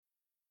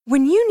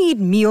When you need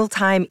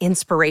mealtime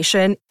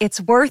inspiration,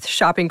 it's worth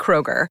shopping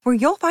Kroger, where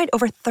you'll find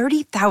over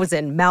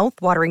 30,000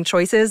 mouth-watering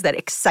choices that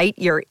excite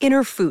your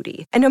inner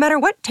foodie. And no matter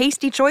what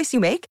tasty choice you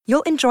make,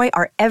 you'll enjoy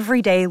our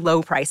everyday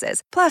low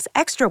prices, plus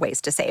extra ways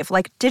to save,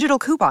 like digital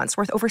coupons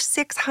worth over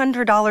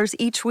 $600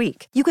 each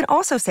week. You can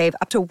also save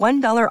up to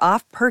 $1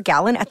 off per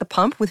gallon at the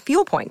pump with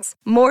fuel points.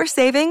 More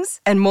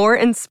savings and more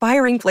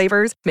inspiring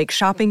flavors make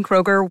shopping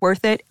Kroger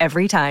worth it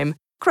every time.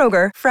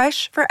 Kroger,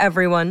 fresh for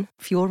everyone.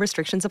 Fuel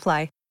restrictions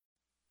apply.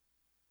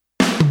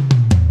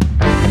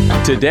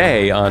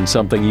 Today on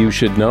Something You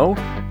Should Know,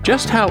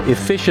 just how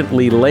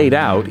efficiently laid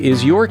out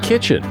is your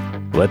kitchen?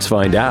 Let's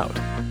find out.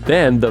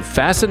 Then, the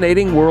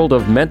fascinating world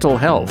of mental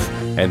health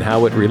and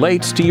how it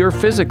relates to your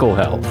physical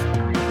health.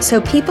 So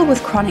people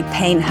with chronic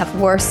pain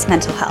have worse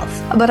mental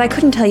health. But I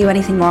couldn't tell you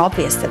anything more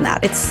obvious than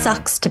that. It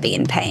sucks to be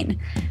in pain.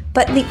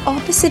 But the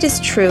opposite is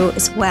true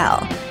as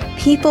well.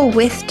 People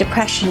with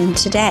depression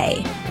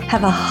today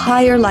have a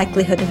higher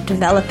likelihood of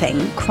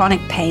developing chronic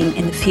pain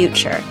in the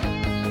future.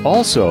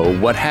 Also,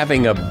 what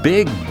having a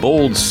big,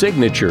 bold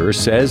signature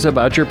says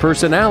about your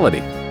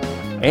personality,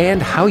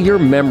 and how your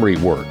memory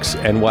works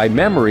and why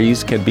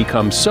memories can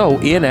become so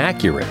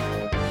inaccurate.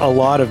 A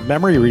lot of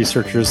memory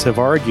researchers have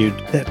argued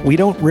that we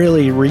don't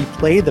really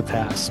replay the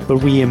past, but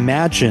we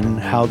imagine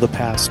how the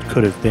past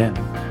could have been.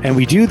 And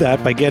we do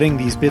that by getting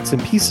these bits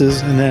and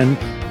pieces and then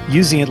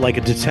using it like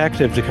a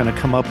detective to kind of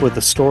come up with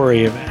a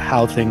story of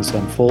how things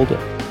unfolded.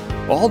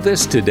 All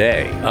this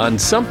today on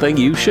Something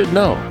You Should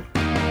Know.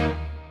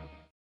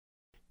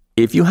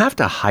 If you have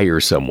to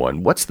hire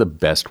someone, what's the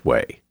best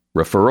way?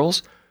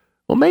 Referrals?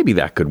 Well, maybe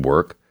that could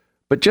work.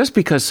 But just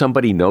because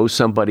somebody knows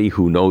somebody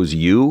who knows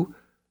you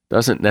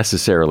doesn't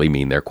necessarily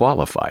mean they're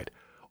qualified.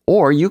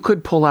 Or you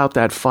could pull out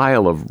that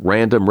file of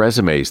random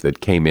resumes that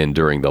came in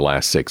during the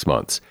last 6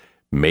 months.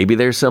 Maybe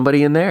there's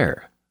somebody in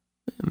there.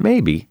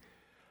 Maybe.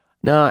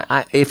 Now,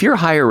 if you're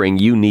hiring,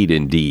 you need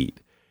Indeed.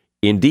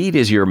 Indeed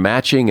is your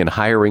matching and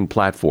hiring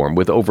platform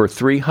with over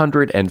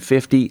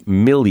 350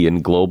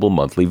 million global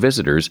monthly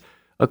visitors,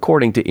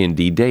 according to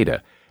Indeed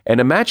data, and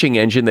a matching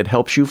engine that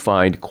helps you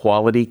find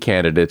quality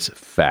candidates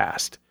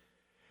fast.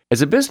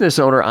 As a business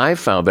owner, I've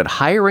found that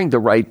hiring the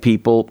right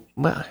people,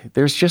 well,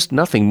 there's just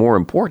nothing more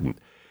important.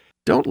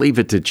 Don't leave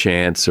it to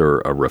chance or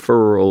a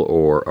referral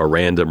or a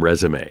random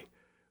resume.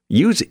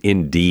 Use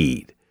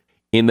Indeed.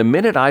 In the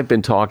minute I've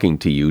been talking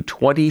to you,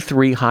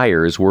 23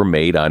 hires were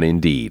made on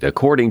Indeed,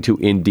 according to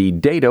Indeed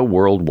data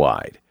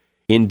worldwide.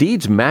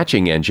 Indeed's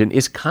matching engine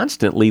is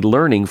constantly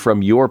learning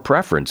from your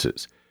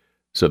preferences.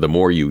 So the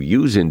more you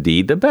use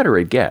Indeed, the better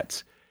it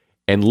gets.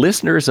 And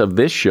listeners of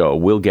this show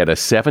will get a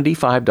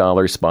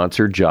 $75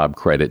 sponsored job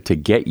credit to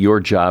get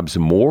your jobs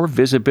more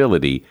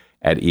visibility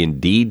at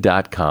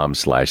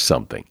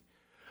Indeed.com/something.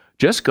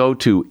 Just go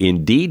to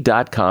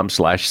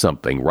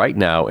Indeed.com/something right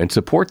now and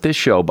support this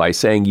show by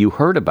saying you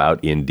heard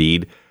about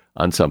Indeed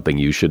on Something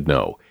You Should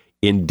Know.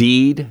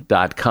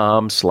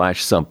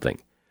 Indeed.com/something.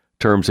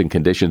 Terms and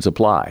conditions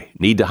apply.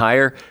 Need to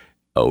hire?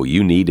 Oh,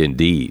 you need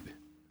Indeed.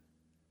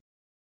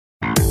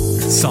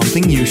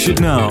 Something you should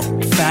know.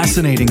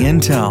 Fascinating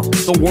intel,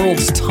 the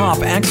world's top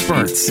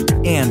experts,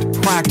 and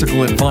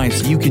practical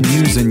advice you can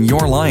use in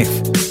your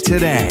life.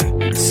 Today,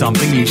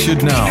 Something You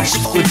Should Know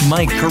with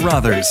Mike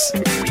Carruthers.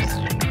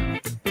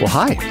 Well,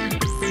 hi.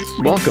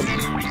 Welcome.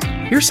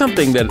 Here's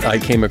something that I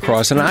came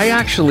across, and I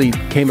actually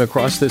came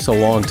across this a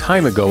long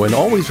time ago and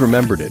always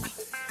remembered it.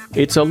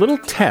 It's a little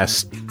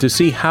test to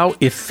see how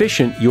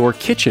efficient your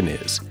kitchen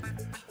is.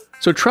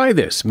 So try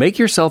this. Make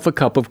yourself a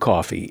cup of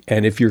coffee,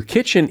 and if your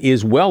kitchen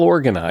is well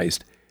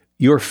organized,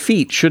 your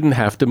feet shouldn't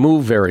have to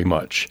move very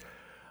much.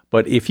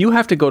 But if you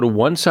have to go to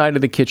one side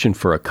of the kitchen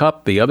for a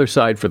cup, the other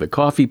side for the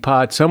coffee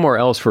pot, somewhere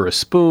else for a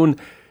spoon,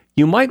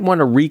 you might want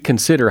to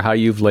reconsider how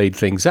you've laid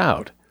things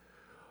out.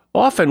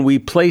 Often we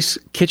place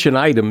kitchen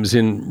items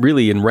in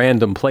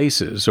random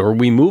places, or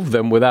we move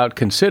them without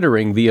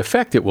considering the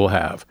effect it will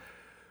have.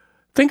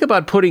 Think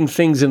about putting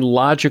things in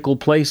logical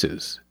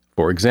places.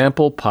 For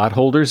example, pot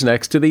holders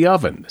next to the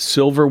oven,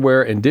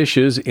 silverware and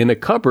dishes in a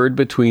cupboard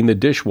between the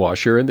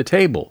dishwasher and the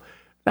table,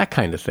 that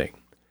kind of thing.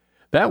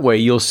 That way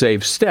you'll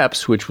save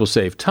steps, which will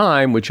save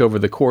time, which over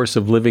the course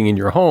of living in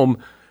your home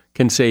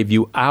can save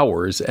you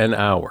hours and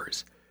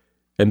hours.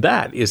 And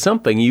that is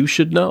something you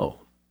should know.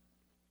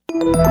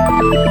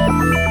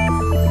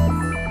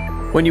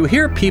 When you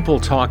hear people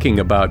talking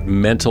about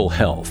mental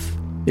health,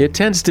 it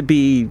tends to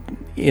be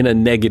in a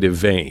negative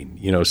vein.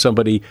 You know,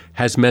 somebody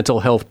has mental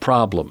health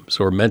problems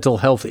or mental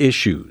health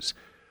issues.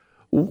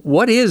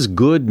 What is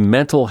good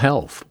mental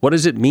health? What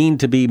does it mean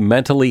to be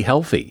mentally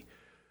healthy?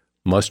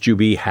 Must you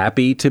be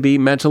happy to be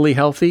mentally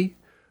healthy?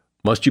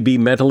 Must you be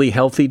mentally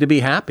healthy to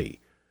be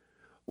happy?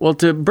 Well,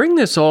 to bring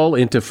this all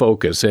into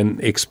focus and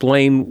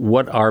explain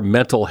what our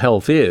mental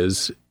health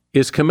is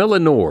Camilla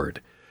Nord.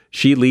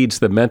 She leads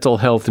the Mental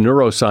Health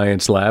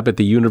Neuroscience Lab at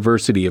the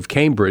University of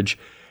Cambridge,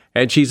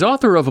 and she's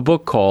author of a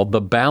book called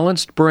The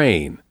Balanced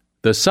Brain,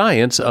 The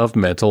Science of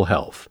Mental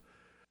Health.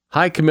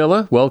 Hi,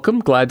 Camilla. Welcome.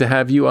 Glad to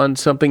have you on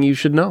Something You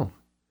Should Know.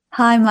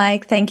 Hi,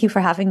 Mike. Thank you for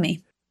having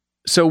me.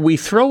 So we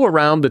throw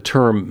around the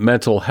term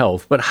mental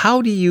health, but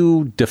how do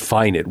you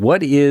define it?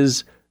 What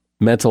is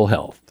mental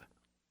health?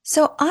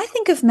 So I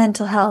think of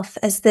mental health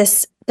as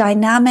this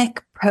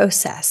dynamic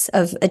process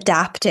of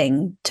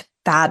adapting to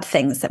bad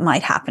things that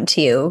might happen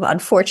to you,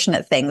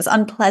 unfortunate things,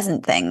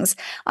 unpleasant things.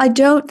 I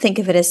don't think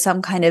of it as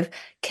some kind of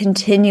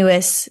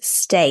continuous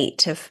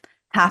state of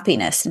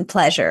happiness and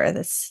pleasure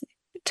that's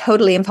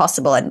totally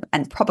impossible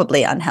and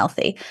probably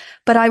unhealthy.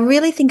 But I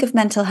really think of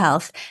mental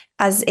health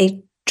as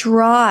a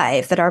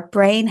drive that our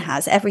brain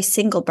has, every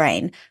single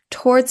brain,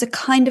 towards a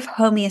kind of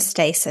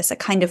homeostasis, a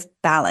kind of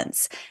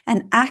balance,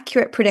 an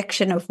accurate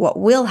prediction of what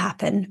will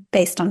happen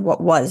based on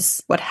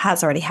what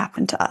has already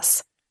happened to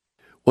us.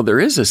 Well, there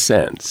is a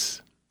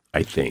sense,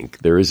 I think,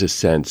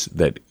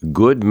 that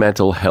good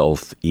mental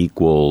health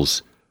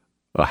equals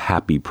a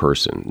happy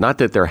person. Not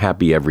that they're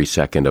happy every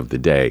second of the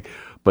day,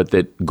 but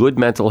that good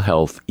mental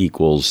health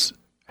equals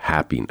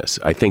happiness.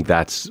 I think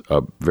that's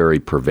a very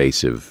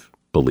pervasive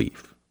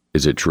belief.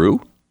 Is it true?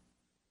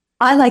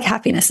 I like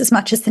happiness as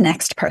much as the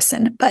next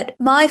person, but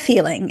my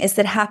feeling is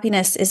that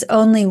happiness is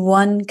only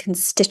one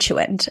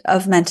constituent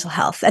of mental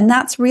health. And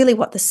that's really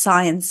what the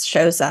science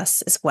shows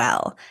us as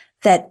well,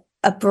 that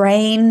a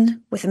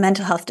brain with a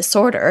mental health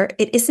disorder,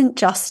 it isn't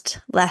just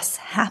less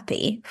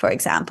happy, for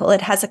example.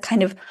 It has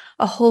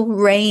a whole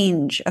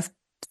range of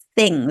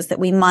things that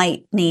we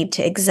might need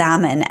to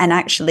examine, and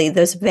actually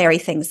those very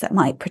things that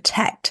might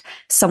protect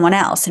someone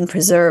else and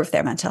preserve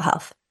their mental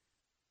health.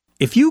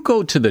 If you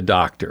go to the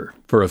doctor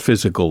for a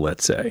physical,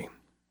 let's say,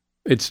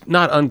 it's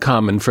not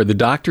uncommon for the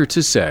doctor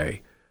to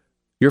say,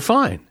 you're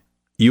fine.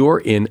 You're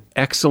in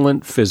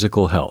excellent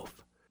physical health.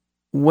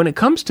 When it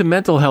comes to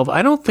mental health,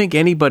 I don't think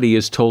anybody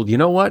is told, you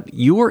know what?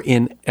 You are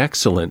in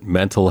excellent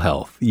mental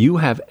health. You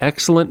have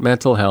excellent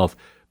mental health.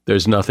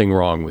 There's nothing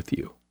wrong with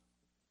you.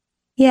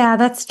 Yeah,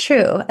 that's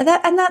true.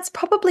 And that's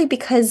probably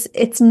because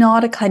it's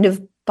not a kind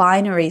of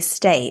binary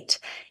state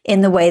in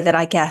the way that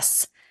I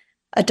guess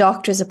a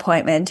doctor's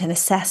appointment, an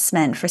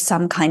assessment for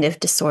some kind of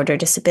disorder,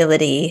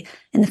 disability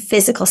in the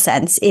physical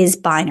sense is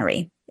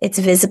binary. It's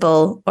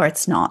visible or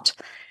it's not.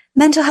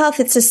 Mental health,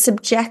 it's a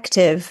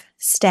subjective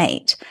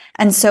state.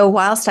 And so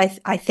whilst I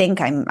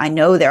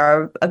know there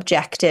are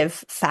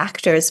objective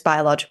factors,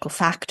 biological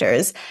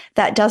factors,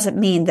 that doesn't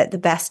mean that the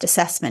best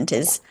assessment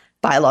is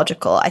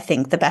biological. I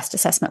think the best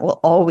assessment will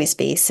always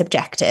be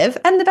subjective,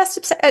 and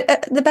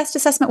the best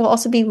assessment will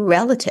also be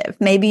relative.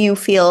 Maybe you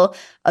feel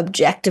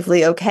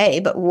objectively okay,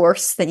 but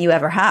worse than you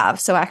ever have.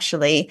 So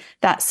actually,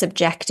 that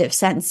subjective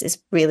sense is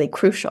really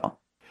crucial.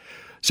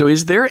 So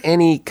is there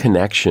any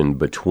connection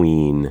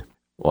between,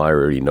 well, I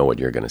already know what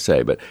you're going to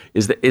say, but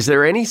is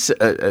there any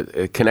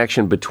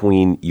connection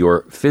between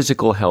your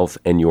physical health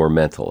and your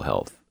mental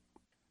health?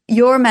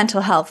 Your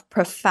mental health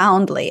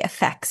profoundly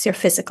affects your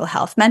physical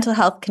health. Mental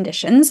health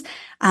conditions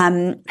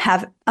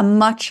have a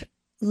much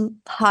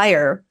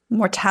higher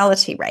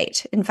mortality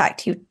rate. In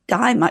fact, you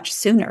die much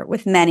sooner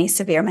with many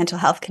severe mental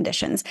health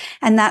conditions.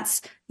 And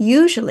that's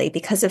usually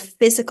because of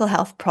physical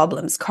health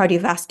problems,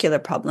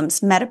 cardiovascular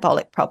problems,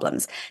 metabolic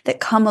problems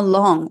that come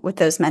along with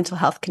those mental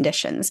health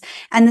conditions.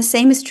 And the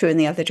same is true in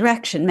the other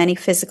direction. Many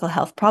physical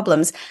health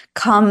problems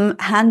come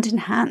hand in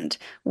hand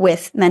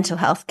with mental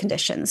health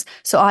conditions.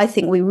 So I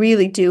think we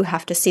really do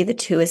have to see the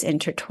two as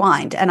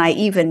intertwined. And I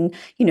even,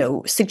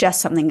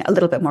 suggest something a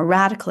little bit more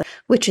radical,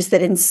 which is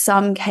that in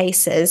some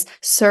cases,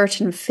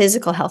 certain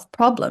physical health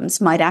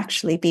problems might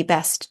actually be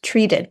best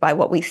treated by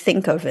what we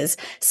think of as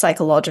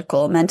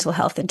psychological mental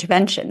health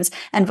interventions,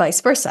 and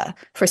vice versa.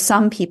 For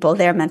some people,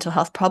 their mental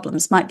health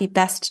problems might be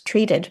best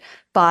treated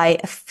by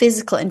a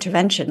physical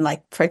intervention,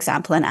 like, for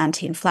example, an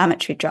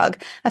anti-inflammatory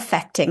drug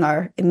affecting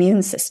our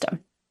immune system.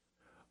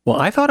 Well,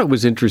 I thought it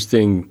was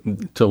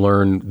interesting to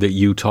learn that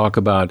you talk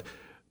about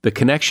the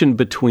connection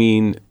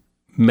between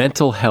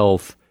mental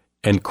health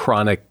and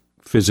chronic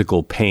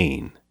physical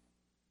pain.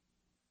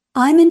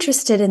 I'm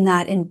interested in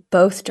that in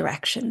both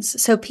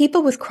directions. So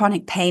people with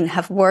chronic pain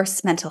have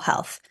worse mental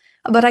health.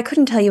 But I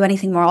couldn't tell you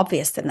anything more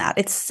obvious than that.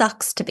 It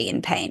sucks to be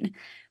in pain.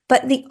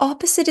 But the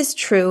opposite is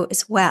true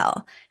as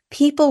well.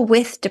 People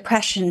with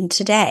depression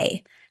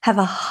today have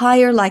a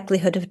higher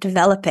likelihood of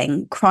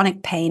developing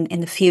chronic pain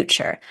in the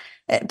future,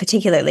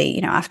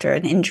 particularly, after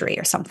an injury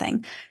or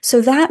something.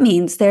 So that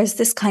means there's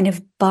this kind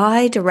of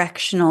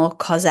bi-directional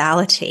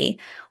causality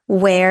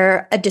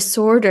where a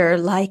disorder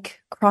like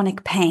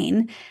chronic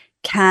pain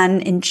can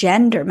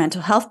engender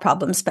mental health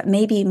problems, but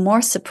maybe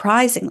more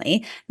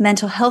surprisingly,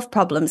 mental health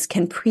problems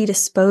can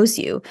predispose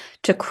you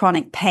to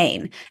chronic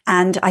pain.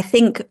 And I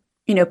think,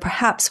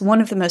 perhaps one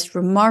of the most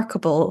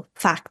remarkable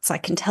facts I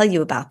can tell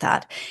you about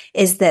that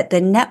is that the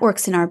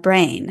networks in our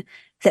brain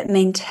that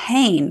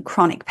maintain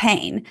chronic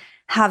pain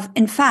have,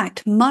 in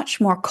fact,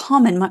 much more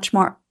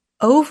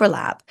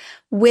overlap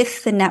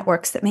with the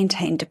networks that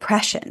maintain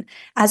depression,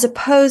 as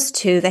opposed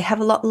to they have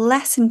a lot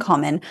less in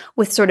common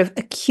with sort of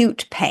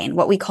acute pain,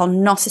 what we call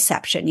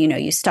nociception.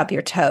 You stub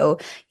your toe,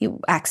 you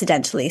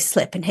accidentally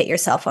slip and hit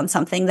yourself on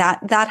something.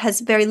 That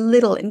has very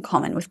little in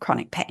common with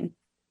chronic pain.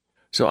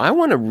 So I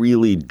want to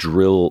really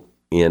drill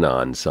in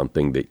on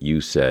something that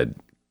you said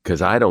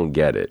because I don't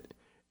get it.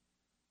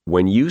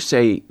 When you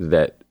say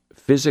that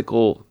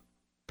physical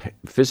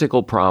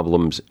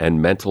problems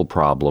and mental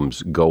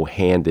problems go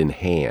hand in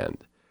hand,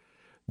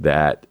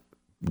 that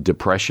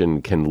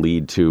depression can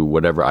lead to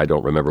whatever, I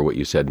don't remember what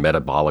you said,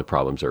 metabolic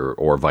problems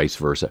or vice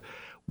versa.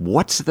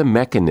 What's the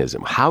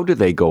mechanism? How do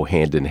they go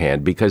hand in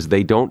hand? Because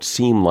they don't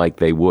seem like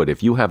they would.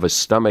 If you have a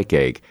stomach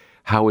ache,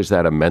 how is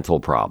that a mental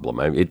problem?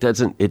 I mean, it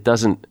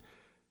doesn't,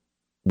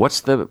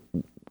 what's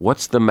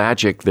the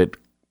magic that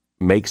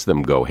makes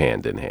them go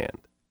hand in hand?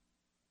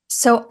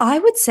 So I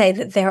would say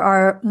that there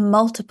are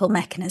multiple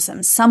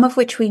mechanisms, some of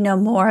which we know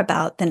more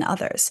about than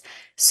others.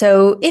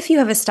 So if you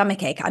have a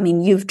stomach ache, I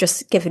mean, you've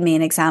just given me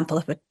an example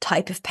of a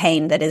type of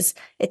pain that is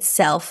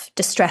itself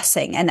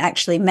distressing. And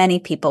actually many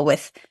people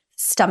with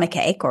stomach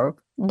ache or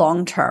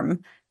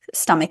long-term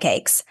stomach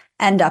aches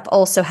end up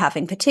also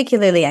having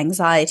particularly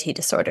anxiety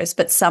disorders,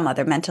 but some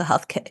other mental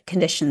health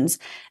conditions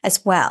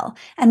as well.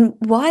 And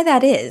why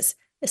that is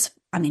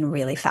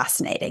really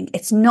fascinating.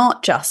 It's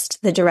not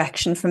just the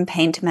direction from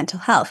pain to mental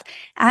health.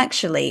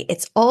 Actually,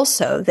 it's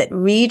also that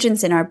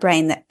regions in our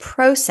brain that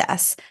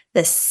process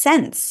the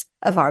sense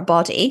of our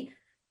body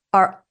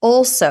are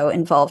also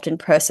involved in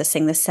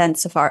processing the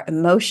sense of our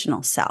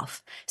emotional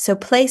self. So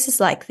places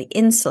like the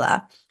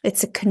insula,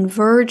 it's a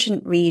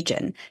convergent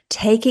region,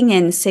 taking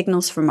in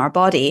signals from our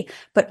body,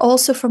 but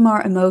also from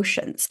our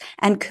emotions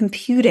and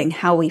computing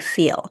how we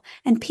feel.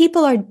 And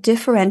people are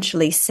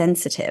differentially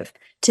sensitive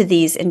to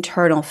these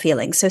internal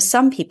feelings. So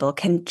some people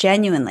can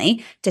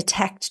genuinely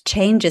detect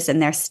changes in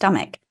their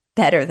stomach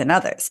better than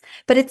others.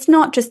 But it's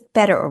not just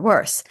better or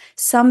worse.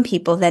 Some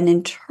people then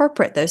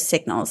interpret those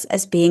signals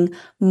as being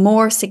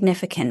more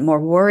significant, more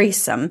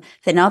worrisome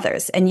than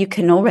others. And you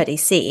can already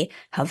see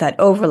how that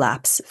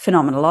overlaps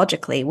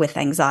phenomenologically with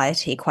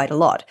anxiety quite a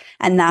lot.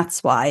 And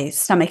that's why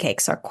stomach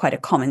aches are quite a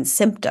common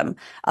symptom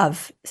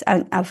of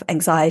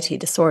anxiety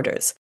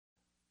disorders.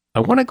 I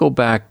want to go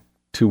back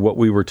to what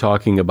we were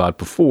talking about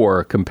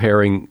before,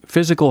 comparing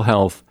physical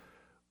health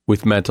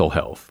with mental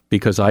health,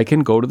 because I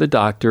can go to the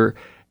doctor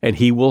and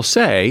he will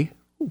say,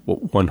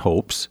 one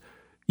hopes,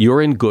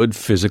 you're in good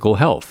physical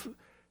health.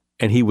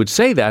 And he would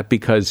say that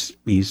because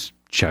he's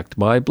checked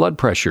my blood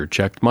pressure,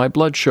 checked my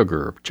blood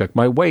sugar, checked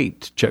my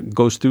weight,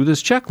 goes through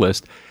this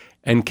checklist,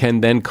 and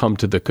can then come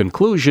to the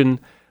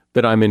conclusion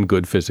that I'm in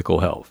good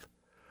physical health.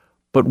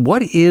 But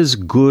what is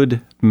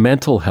good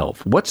mental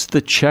health? What's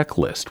the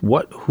checklist?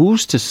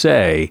 Who's to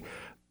say?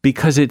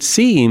 Because it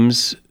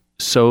seems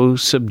so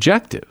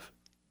subjective.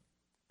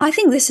 I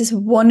think this is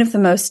one of the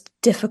most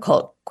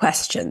difficult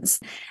questions.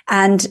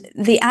 And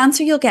the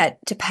answer you'll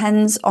get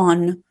depends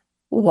on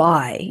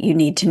why you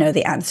need to know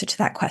the answer to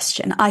that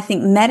question. I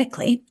think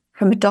medically,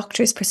 from a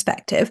doctor's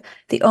perspective,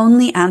 the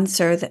only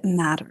answer that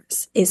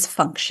matters is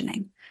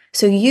functioning.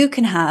 So you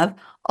can have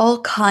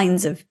all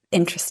kinds of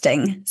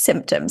interesting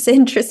symptoms,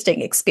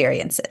 interesting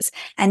experiences.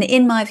 And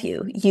in my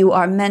view, you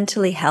are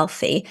mentally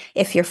healthy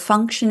if your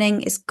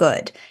functioning is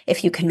good,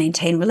 if you can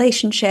maintain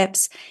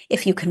relationships,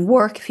 if you can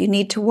work, if you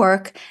need to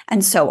work,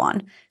 and so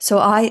on. So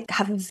I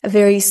have a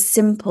very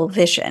simple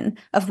vision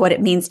of what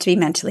it means to be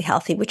mentally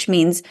healthy, which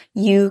means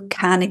you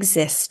can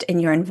exist in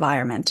your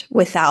environment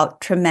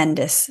without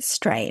tremendous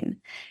strain.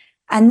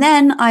 And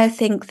then I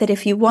think that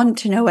if you want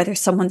to know whether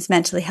someone's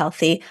mentally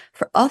healthy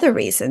for other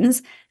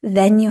reasons,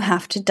 then you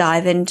have to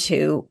dive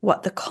into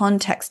what the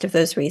context of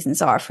those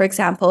reasons are. For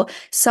example,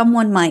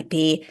 someone might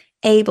be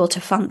able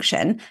to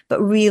function,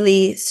 but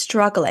really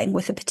struggling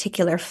with a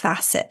particular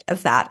facet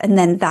of that. And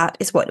then that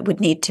is what would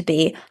need to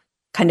be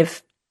kind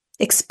of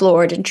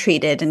explored and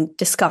treated and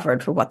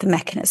discovered for what the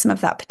mechanism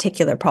of that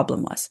particular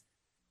problem was.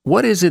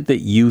 What is it that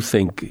you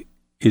think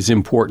is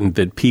important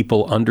that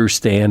people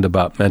understand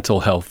about mental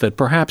health that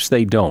perhaps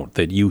they don't,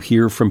 that you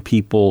hear from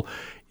people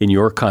in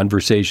your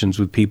conversations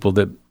with people,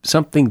 that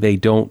something they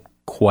don't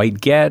quite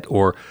get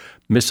or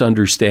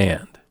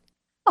misunderstand?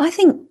 I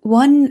think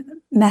one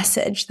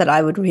message that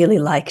I would really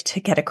like to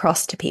get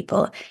across to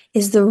people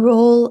is the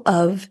role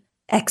of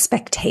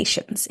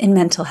expectations in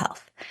mental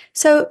health.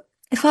 So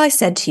if I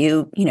said to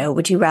you,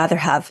 would you rather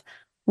have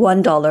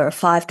 $1 or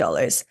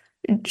 $5?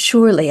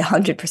 Surely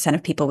 100%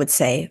 of people would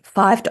say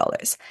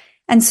 $5.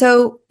 And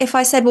so if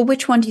I said, well,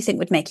 which one do you think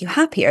would make you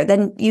happier?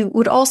 Then you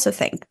would also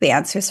think the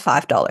answer is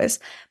 $5.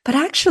 But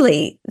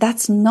actually,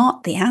 that's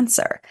not the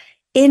answer.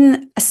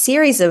 In a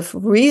series of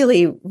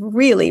really,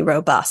 really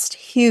robust,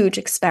 huge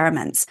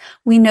experiments,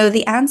 we know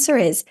the answer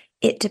is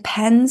it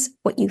depends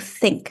what you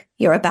think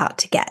you're about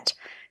to get.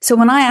 So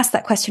when I asked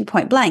that question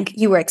point blank,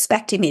 you were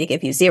expecting me to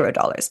give you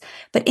 $0.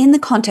 But in the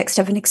context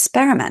of an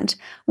experiment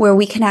where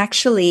we can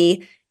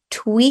actually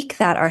tweak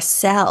that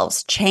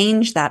ourselves,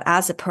 change that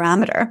as a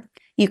parameter,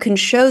 you can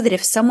show that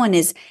if someone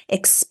is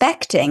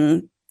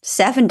expecting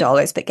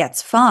 $7 but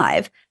gets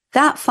 $5,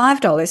 that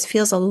 $5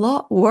 feels a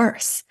lot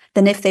worse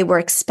than if they were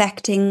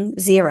expecting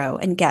 0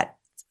 and get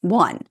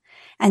 1.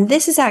 And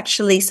this is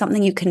actually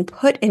something you can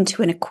put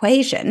into an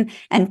equation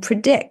and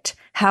predict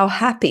how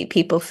happy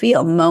people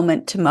feel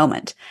moment to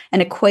moment.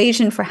 An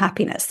equation for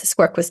happiness. This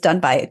work was done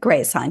by a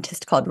great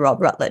scientist called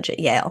Rob Rutledge at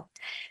Yale.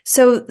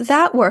 So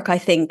that work, I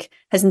think,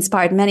 has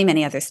inspired many,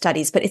 many other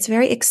studies, but it's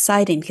very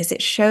exciting because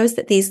it shows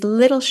that these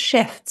little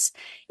shifts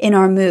in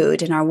our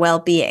mood and our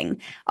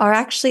well-being are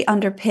actually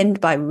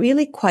underpinned by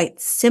really quite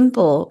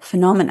simple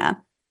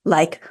phenomena,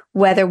 like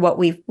whether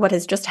what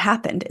has just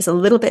happened is a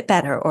little bit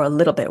better or a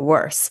little bit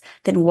worse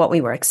than what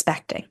we were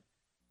expecting.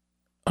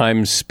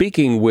 I'm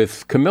speaking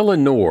with Camilla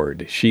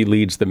Nord. She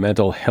leads the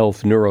Mental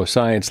Health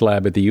Neuroscience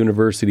Lab at the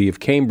University of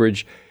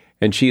Cambridge,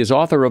 and she is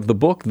author of the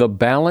book, The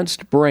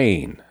Balanced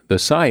Brain, The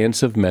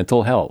Science of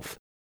Mental Health.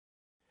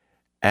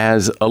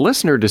 As a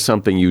listener to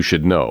Something You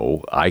Should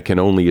Know, I can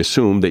only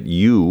assume that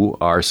you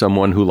are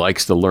someone who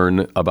likes to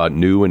learn about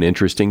new and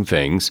interesting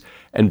things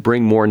and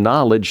bring more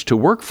knowledge to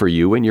work for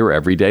you in your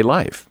everyday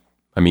life.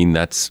 I mean,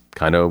 that's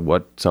kind of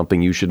what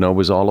Something You Should Know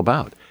is all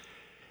about.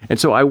 And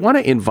so I want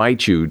to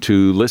invite you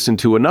to listen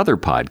to another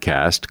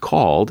podcast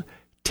called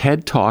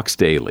TED Talks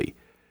Daily.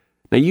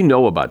 Now, you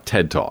know about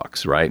TED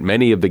Talks, right?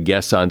 Many of the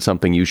guests on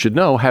Something You Should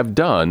Know have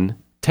done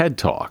TED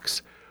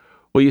Talks.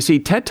 Well, you see,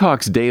 TED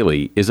Talks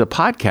Daily is a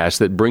podcast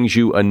that brings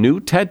you a new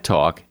TED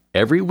Talk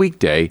every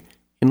weekday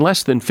in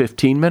less than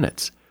 15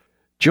 minutes.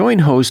 Join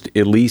host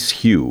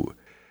Elise Hu.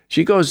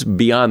 She goes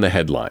beyond the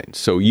headlines,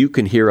 so you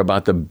can hear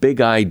about the big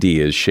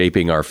ideas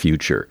shaping our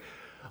future.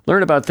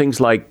 Learn about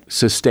things like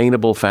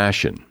sustainable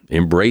fashion,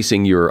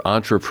 embracing your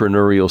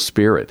entrepreneurial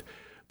spirit,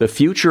 the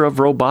future of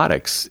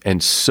robotics,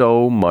 and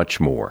so much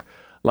more.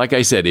 Like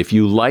I said, if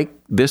you like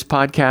this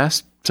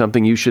podcast,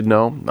 Something You Should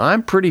Know,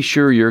 I'm pretty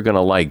sure you're going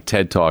to like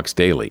TED Talks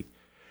Daily.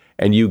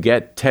 And you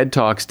get TED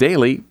Talks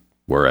Daily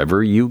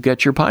wherever you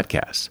get your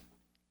podcasts.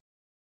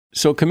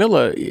 So,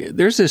 Camilla,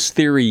 there's this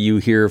theory you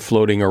hear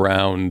floating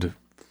around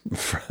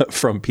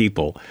from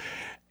people.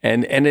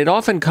 And it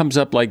often comes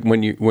up like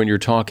when you're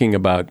talking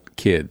about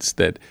kids,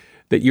 that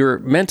your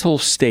mental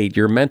state,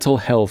 your mental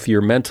health,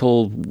 your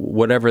mental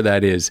whatever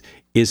that is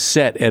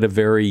set at a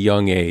very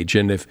young age.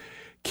 And if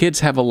kids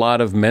have a lot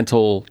of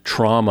mental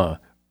trauma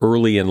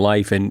early in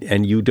life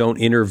and you don't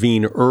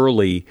intervene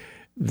early,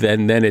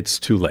 then it's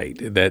too late.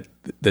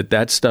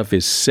 That stuff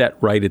is set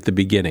right at the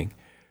beginning.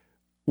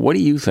 What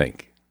do you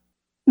think?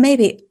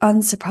 Maybe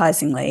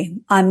unsurprisingly,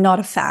 I'm not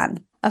a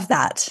fan of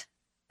that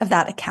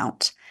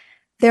account.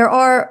 There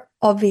are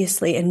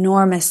obviously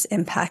enormous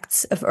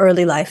impacts of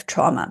early life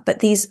trauma, but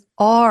these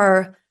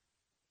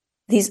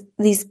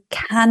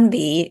can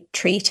be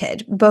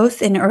treated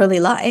both in early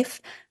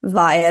life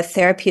via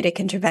therapeutic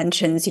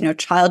interventions.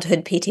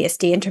 Childhood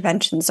PTSD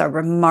interventions are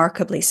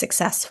remarkably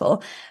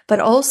successful, but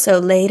also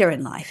later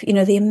in life.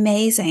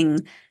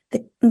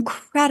 The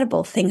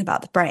incredible thing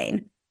about the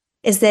brain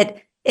is that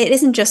it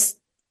isn't just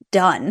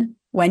done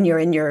when you're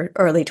in your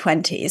early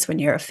 20s, when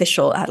your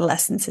official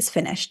adolescence is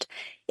finished.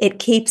 It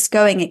keeps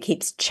going, it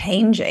keeps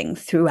changing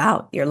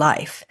throughout your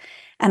life.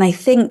 And I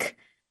think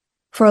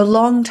for a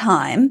long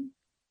time,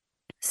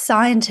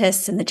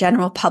 scientists and the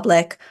general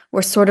public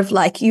were sort of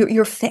like,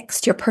 you're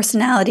fixed, your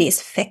personality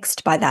is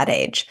fixed by that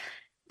age.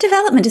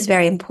 Development is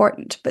very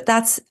important, but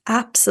that's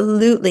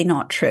absolutely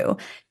not true.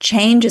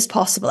 Change is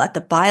possible at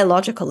the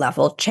biological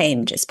level.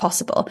 Change is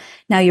possible.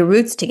 Now, your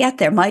routes to get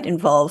there might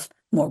involve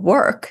more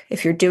work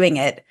if you're doing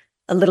it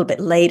a little bit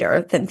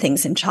later than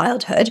things in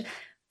childhood.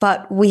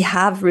 But we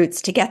have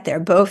routes to get there,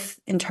 both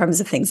in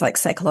terms of things like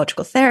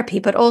psychological therapy,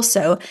 but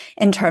also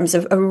in terms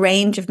of a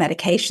range of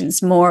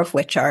medications, more of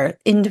which are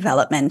in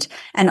development,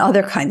 and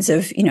other kinds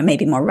of,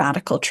 maybe more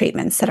radical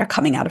treatments that are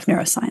coming out of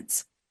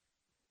neuroscience.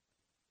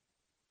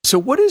 So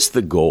what is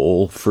the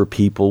goal for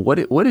people?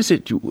 What is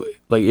it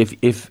like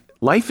if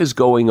life is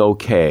going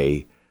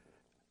okay,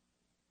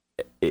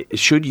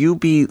 should you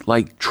be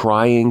like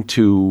trying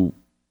to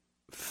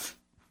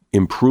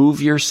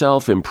improve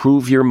yourself,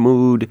 improve your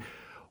mood?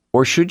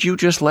 Or should you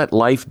just let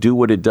life do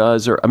what it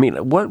does? Or, I mean,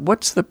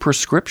 what's the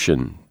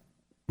prescription,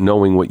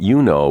 knowing what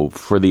you know,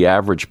 for the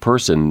average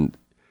person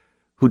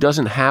who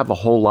doesn't have a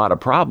whole lot of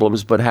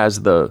problems, but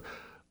has the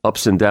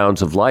ups and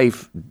downs of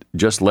life?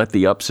 Just let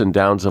the ups and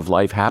downs of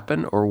life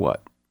happen, or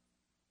what?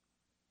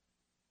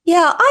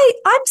 Yeah,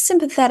 I'm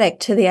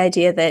sympathetic to the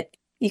idea that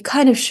you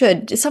kind of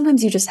should.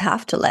 Sometimes you just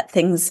have to let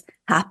things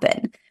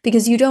happen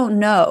because you don't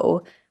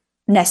know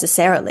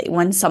necessarily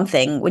when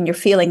you're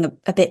feeling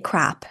a bit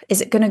crap, is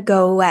it going to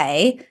go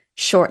away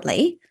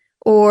shortly,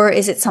 or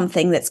is it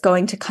something that's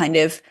going to kind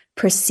of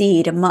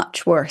precede a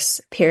much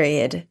worse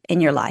period in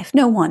your life?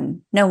 No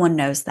one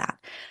knows that.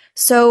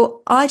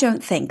 So I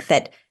don't think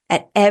that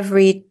at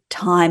every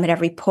time, at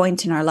every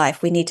point in our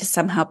life, we need to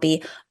somehow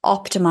be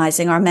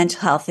optimizing our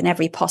mental health in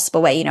every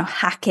possible way,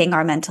 hacking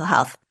our mental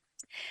health.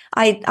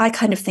 I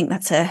kind of think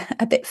that's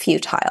a bit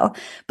futile.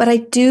 But I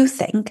do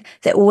think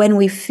that when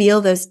we feel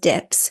those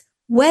dips,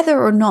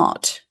 whether or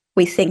not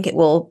we think it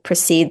will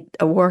precede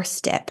a worse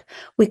dip.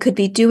 We could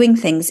be doing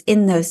things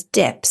in those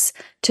dips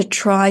to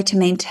try to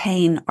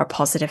maintain our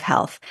positive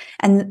health.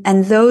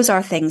 And those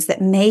are things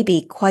that may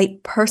be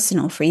quite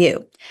personal for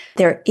you.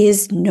 There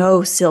is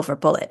no silver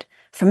bullet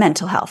for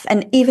mental health.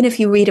 And even if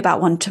you read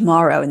about one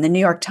tomorrow in the New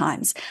York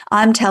Times,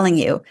 I'm telling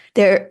you,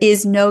 there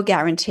is no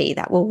guarantee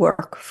that will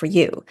work for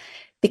you.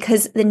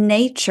 Because the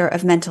nature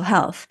of mental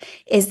health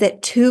is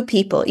that two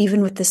people,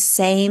 even with the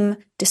same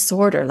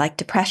disorder like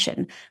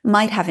depression,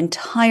 might have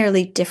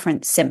entirely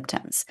different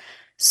symptoms.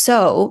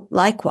 So,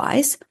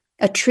 likewise,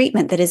 a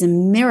treatment that is a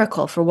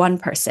miracle for one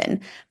person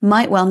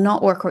might well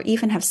not work or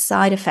even have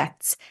side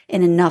effects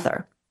in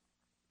another.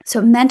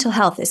 So mental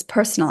health is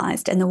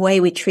personalized, and the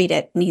way we treat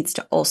it needs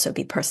to also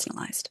be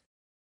personalized.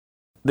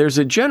 There's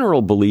a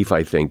general belief,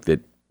 I think, that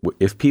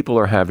if people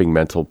are having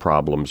mental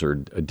problems or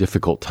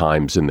difficult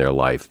times in their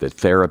life, that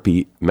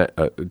therapy,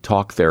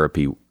 talk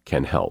therapy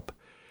can help.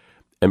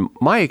 And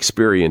my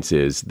experience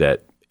is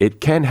that it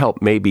can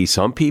help maybe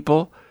some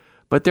people,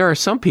 but there are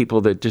some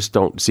people that just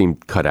don't seem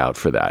cut out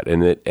for that.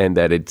 And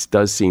that it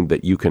does seem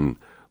that you can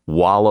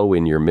wallow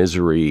in your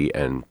misery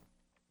and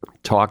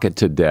talk it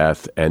to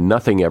death and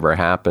nothing ever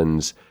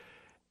happens.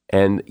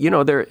 And,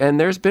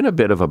 there's been a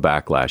bit of a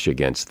backlash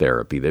against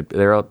therapy. That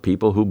there are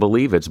people who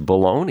believe it's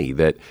baloney,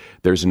 that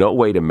there's no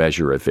way to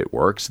measure if it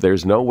works.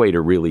 There's no way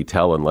to really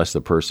tell unless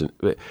the person.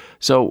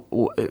 So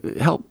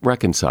help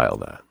reconcile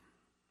that.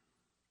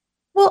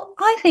 Well,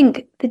 I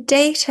think the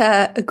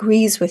data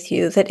agrees with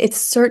you that it's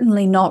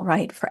certainly not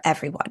right for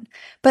everyone.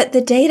 But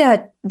the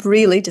data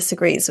really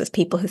disagrees with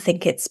people who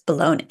think it's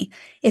baloney.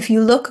 If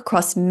you look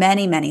across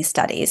many, many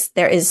studies,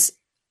 there is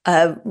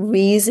a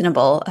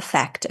reasonable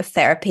effect of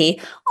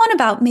therapy on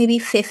about maybe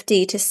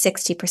 50 to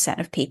 60%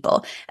 of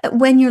people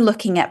when you're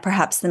looking at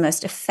perhaps the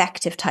most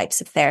effective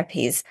types of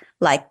therapies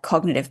like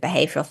cognitive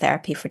behavioral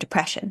therapy for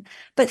depression.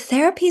 But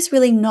therapy is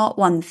really not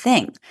one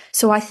thing.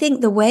 So I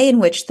think the way in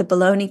which the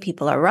baloney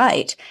people are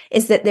right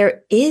is that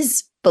there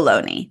is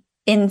baloney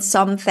in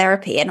some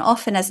therapy. And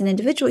often as an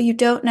individual, you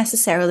don't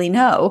necessarily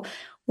know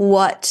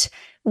what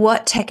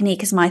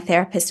technique is my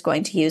therapist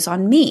going to use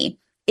on me.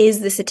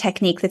 Is this a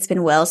technique that's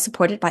been well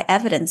supported by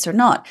evidence or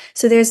not?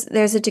 So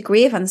there's a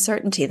degree of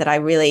uncertainty that I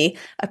really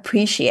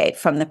appreciate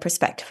from the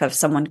perspective of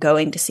someone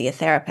going to see a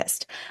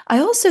therapist. I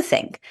also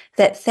think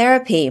that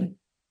therapy,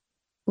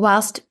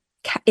 whilst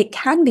it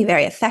can be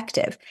very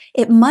effective,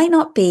 it might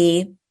not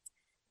be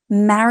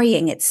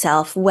marrying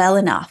itself well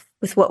enough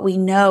with what we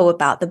know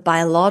about the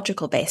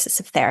biological basis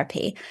of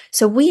therapy.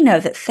 So we know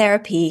that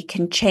therapy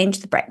can change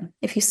the brain.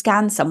 If you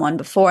scan someone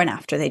before and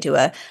after they do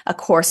a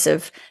course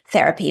of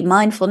therapy,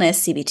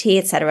 mindfulness, CBT,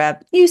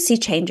 etc., you see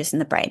changes in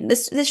the brain.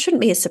 This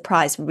shouldn't be a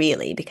surprise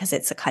really, because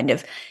it's a kind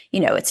of,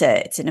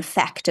 it's an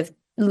effect of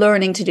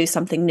learning to do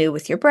something new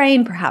with your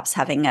brain, perhaps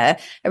having a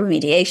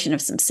remediation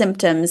of some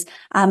symptoms.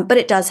 But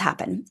it does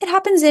happen. It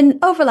happens in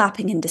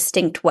overlapping and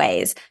distinct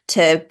ways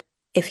to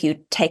if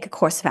you take a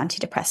course of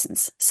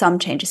antidepressants. Some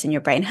changes in your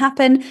brain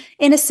happen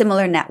in a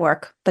similar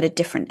network, but a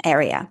different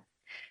area.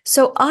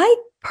 So I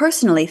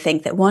personally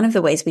think that one of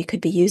the ways we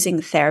could be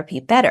using therapy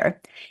better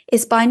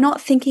is by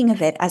not thinking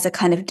of it as a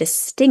kind of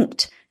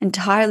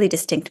entirely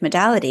distinct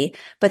modality,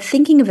 but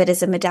thinking of it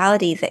as a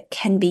modality that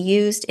can be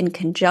used in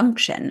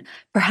conjunction,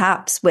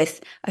 perhaps with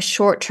a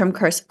short-term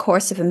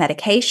course of a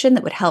medication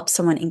that would help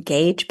someone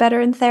engage better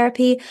in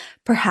therapy,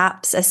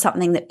 perhaps as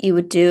something that you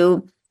would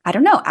do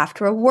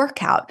after a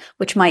workout,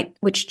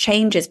 which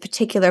changes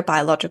particular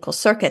biological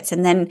circuits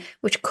and then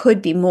which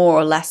could be more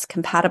or less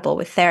compatible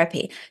with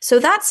therapy. So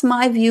that's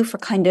my view for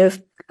kind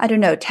of,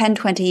 10,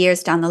 20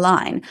 years down the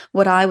line.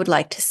 What I would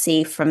like to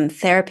see from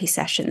therapy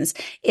sessions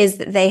is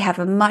that they have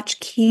a much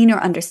keener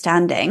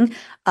understanding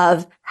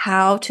of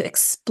how to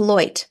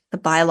exploit the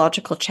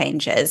biological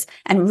changes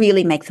and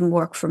really make them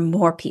work for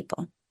more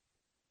people.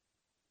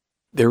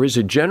 There is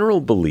a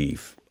general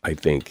belief, I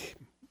think,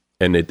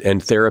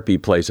 and therapy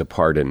plays a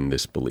part in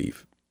this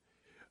belief,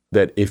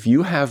 that if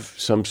you have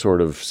some sort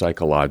of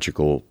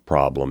psychological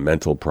problem,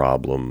 mental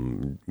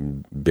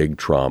problem, big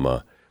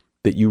trauma,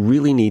 that you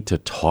really need to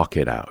talk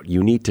it out.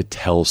 You need to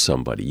tell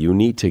somebody. You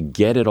need to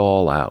get it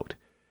all out.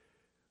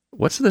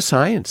 What's the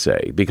science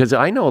say? Because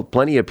I know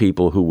plenty of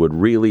people who would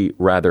really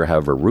rather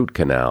have a root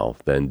canal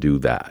than do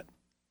that.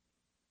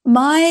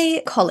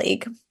 My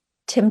colleague,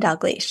 Tim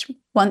Dalgleish,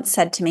 once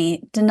said to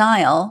me,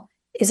 denial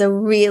is a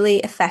really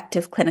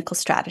effective clinical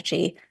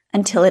strategy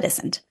until it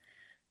isn't.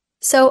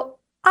 So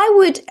I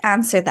would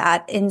answer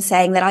that in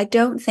saying that I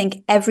don't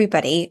think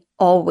everybody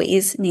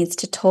always needs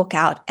to talk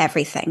out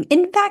everything.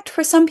 In fact,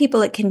 for some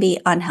people, it can be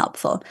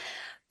unhelpful.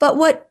 But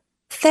what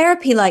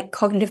therapy like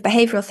cognitive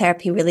behavioral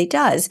therapy really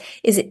does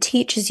is it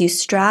teaches you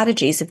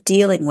strategies of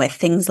dealing with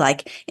things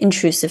like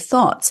intrusive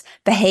thoughts,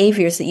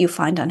 behaviors that you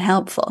find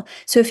unhelpful.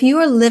 So if you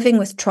are living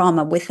with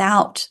trauma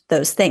without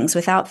those things,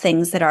 without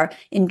things that are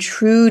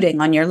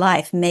intruding on your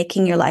life,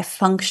 making your life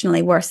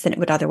functionally worse than it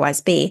would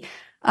otherwise be,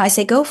 I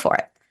say go for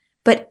it.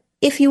 But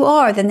if you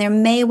are, then there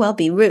may well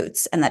be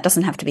routes, and that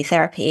doesn't have to be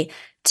therapy,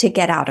 to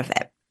get out of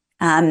it.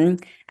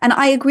 And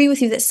I agree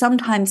with you that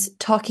sometimes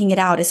talking it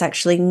out is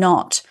actually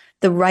not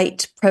the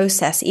right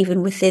process,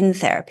 even within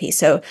therapy.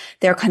 So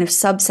there are kind of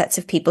subsets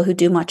of people who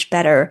do much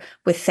better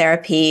with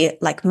therapy,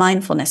 like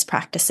mindfulness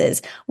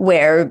practices,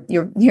 where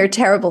your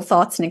terrible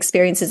thoughts and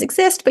experiences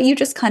exist, but you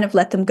just kind of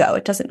let them go.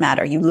 It doesn't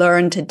matter. You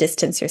learn to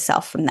distance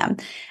yourself from them.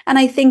 And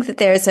I think that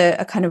there's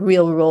a kind of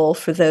real role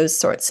for those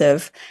sorts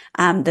of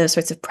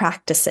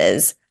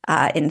practices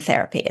in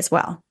therapy as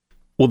well.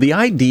 Well, the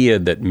idea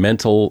that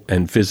mental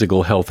and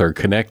physical health are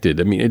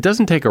connected, I mean, it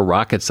doesn't take a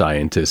rocket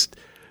scientist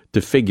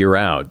to figure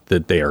out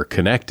that they are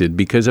connected,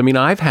 because, I mean,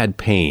 I've had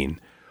pain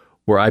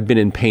where I've been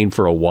in pain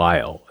for a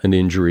while, an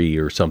injury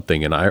or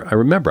something. And I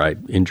remember I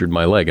injured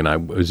my leg and I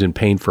was in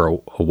pain for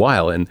a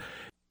while, and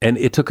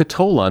it took a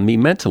toll on me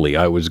mentally.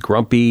 I was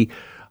grumpy.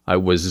 I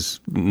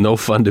was no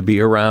fun to be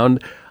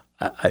around.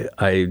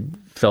 I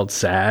felt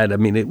sad. I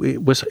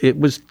mean,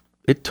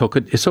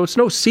 so it's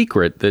no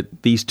secret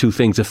that these two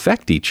things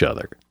affect each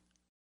other.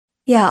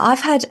 Yeah, I've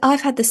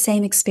had the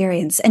same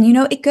experience. And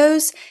it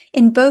goes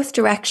in both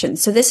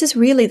directions. So this is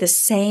really the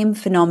same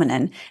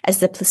phenomenon as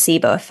the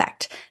placebo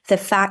effect. The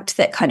fact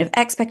that kind of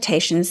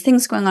expectations,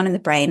 things going on in the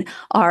brain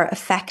are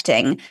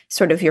affecting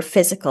sort of your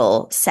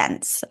physical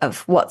sense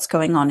of what's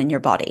going on in your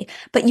body.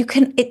 But you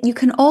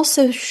can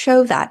also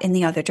show that in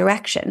the other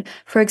direction.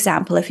 For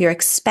example, if you're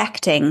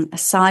expecting a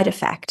side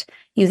effect,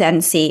 you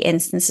then see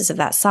instances of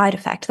that side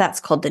effect.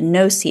 That's called the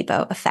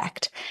nocebo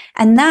effect.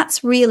 And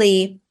that's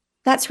really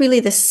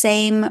the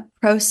same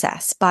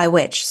process by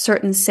which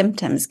certain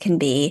symptoms can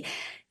be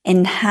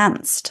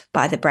enhanced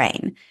by the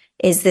brain,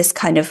 is this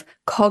kind of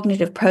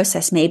cognitive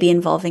process, maybe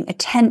involving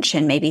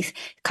attention, maybe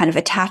kind of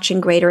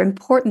attaching greater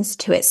importance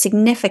to it,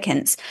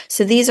 significance.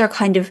 So these are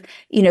kind of,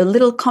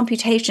 little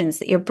computations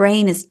that your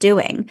brain is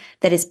doing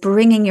that is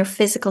bringing your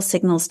physical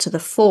signals to the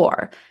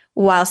fore,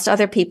 whilst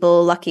other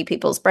people, lucky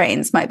people's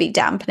brains, might be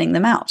dampening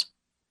them out.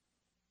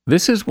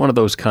 This is one of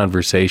those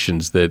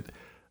conversations that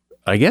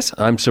I guess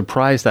I'm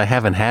surprised I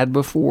haven't had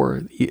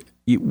before.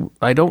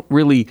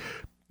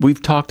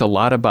 We've talked a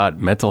lot about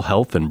mental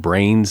health and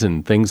brains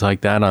and things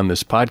like that on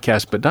this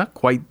podcast, but not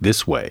quite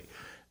this way.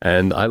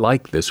 And I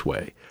like this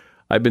way.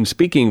 I've been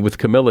speaking with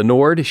Camilla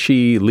Nord.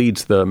 She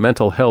leads the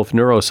Mental Health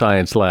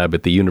Neuroscience Lab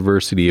at the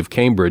University of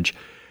Cambridge.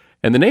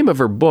 And the name of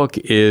her book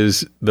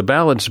is The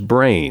Balanced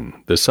Brain,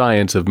 The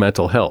Science of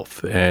Mental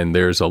Health. And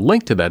there's a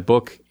link to that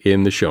book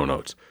in the show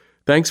notes.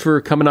 Thanks for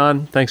coming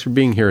on. Thanks for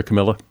being here,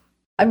 Camilla.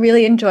 I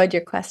really enjoyed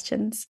your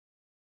questions.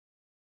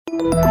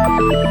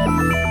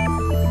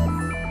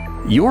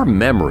 Your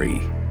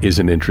memory is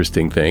an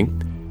interesting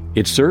thing.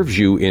 It serves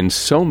you in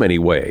so many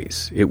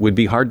ways. It would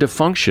be hard to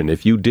function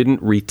if you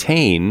didn't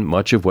retain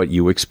much of what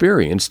you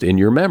experienced in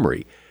your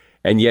memory.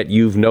 And yet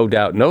you've no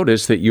doubt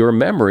noticed that your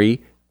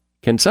memory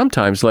can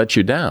sometimes let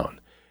you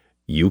down.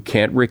 You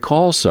can't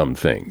recall some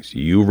things.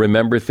 You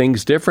remember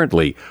things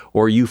differently,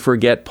 or you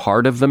forget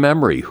part of the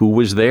memory. Who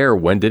was there?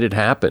 When did it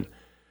happen?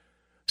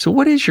 So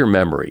what is your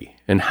memory,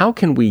 and how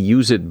can we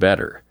use it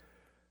better?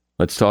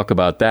 Let's talk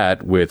about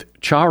that with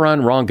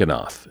Charan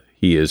Ranganath.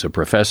 He is a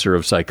professor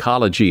of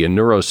psychology and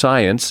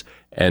neuroscience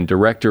and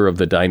director of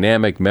the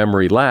Dynamic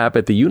Memory Lab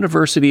at the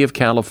University of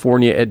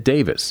California at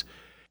Davis.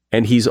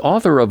 And he's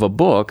author of a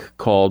book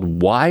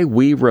called Why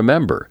We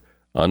Remember,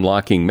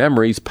 Unlocking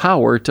Memory's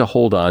Power to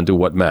Hold On to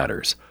What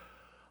Matters.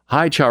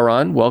 Hi,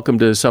 Charan. Welcome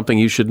to Something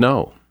You Should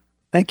Know.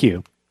 Thank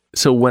you.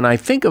 So when I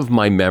think of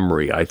my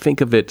memory, I think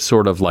of it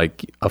sort of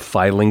like a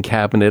filing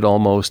cabinet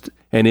almost,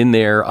 and in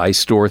there I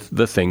store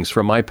the things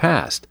from my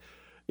past.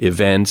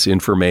 Events,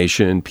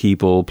 information,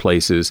 people,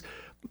 places.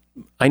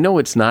 I know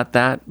it's not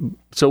that.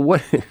 So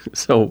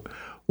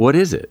what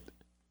is it?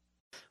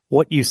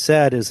 What you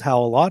said is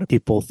how a lot of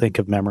people think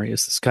of memory,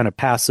 as this kind of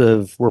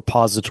passive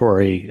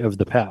repository of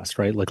the past,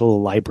 right? Like a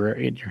little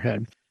library in your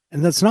head.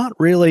 And that's not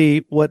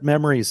really what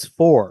memory's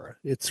for.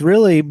 It's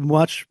really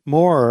much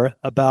more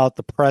about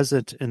the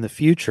present and the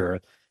future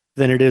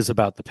than it is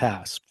about the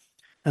past.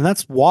 And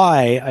that's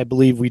why I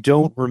believe we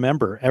don't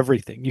remember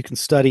everything. You can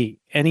study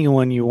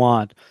anyone you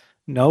want.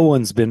 No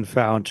one's been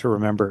found to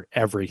remember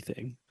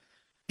everything.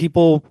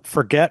 People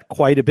forget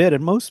quite a bit,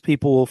 and most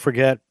people will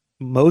forget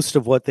most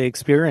of what they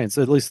experience,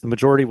 at least the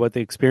majority of what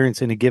they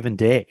experience in a given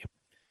day.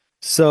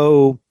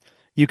 So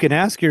you can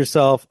ask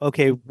yourself,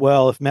 okay,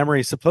 well, if memory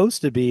is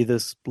supposed to be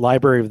this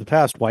library of the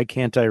past, why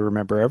can't I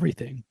remember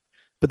everything?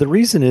 But the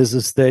reason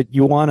is that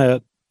you want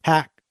to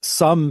pack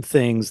some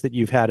things that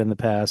you've had in the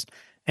past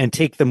and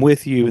take them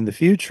with you in the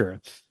future.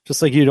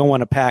 Just like you don't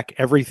want to pack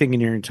everything in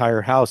your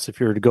entire house if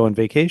you were to go on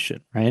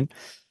vacation, right?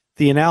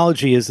 The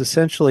analogy is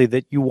essentially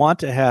that you want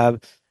to have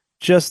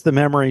just the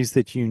memories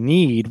that you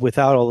need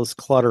without all this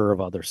clutter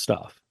of other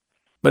stuff.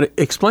 But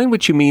explain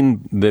what you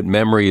mean that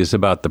memory is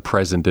about the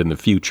present and the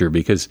future,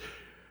 because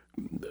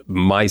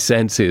my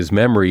sense is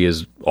memory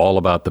is all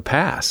about the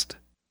past.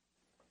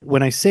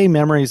 When I say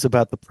memory is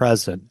about the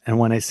present and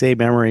when I say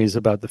memory is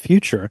about the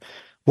future,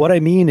 what I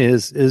mean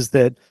is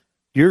that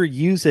you're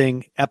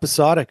using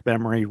episodic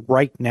memory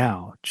right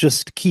now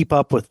just to keep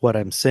up with what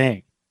I'm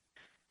saying.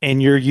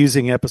 And you're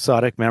using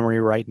episodic memory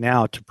right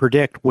now to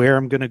predict where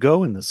I'm going to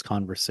go in this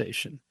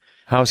conversation.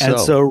 How so? And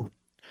so,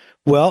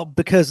 well,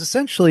 because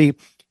essentially,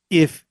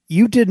 if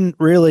you didn't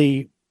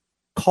really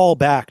call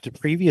back to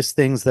previous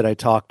things that I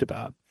talked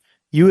about,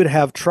 you would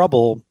have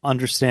trouble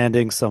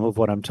understanding some of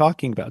what I'm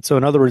talking about. So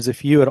in other words,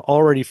 if you had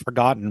already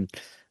forgotten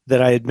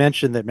that I had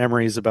mentioned that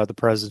memory is about the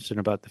present and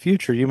about the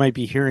future, you might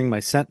be hearing my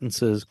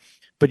sentences,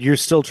 but you're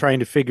still trying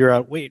to figure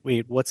out, wait,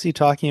 what's he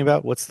talking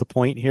about? What's the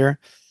point here?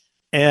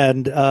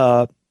 And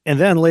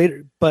then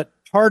later, but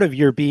part of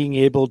your being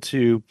able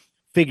to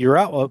figure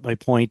out what my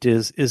point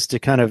is to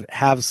kind of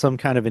have some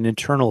kind of an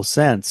internal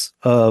sense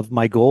of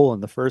my goal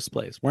in the first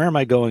place. Where am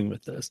I going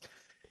with this?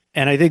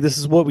 And I think this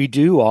is what we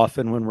do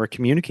often when we're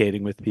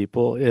communicating with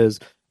people is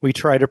we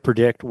try to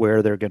predict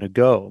where they're going to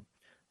go.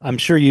 I'm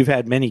sure you've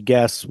had many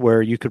guests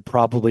where you could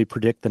probably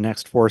predict the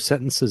next 4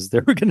 sentences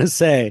they're going to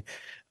say,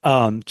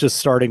 just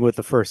starting with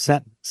the first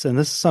sentence. And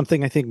this is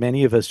something I think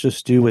many of us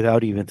just do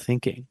without even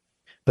thinking.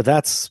 But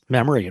that's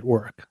memory at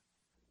work.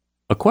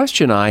 A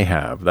question I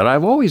have that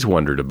I've always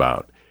wondered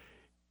about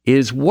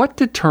is what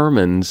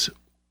determines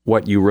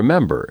what you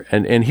remember?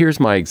 And here's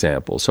my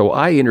example. So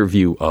I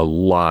interview a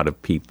lot of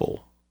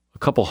people, a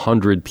couple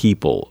hundred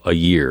people a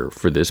year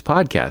for this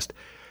podcast.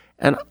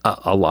 And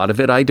a lot of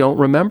it I don't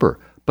remember,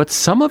 but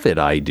some of it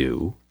I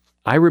do.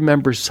 I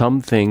remember some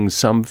things,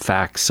 some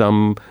facts,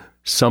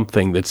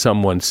 something that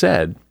someone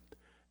said.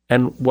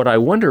 And what I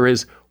wonder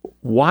is,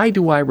 why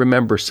do I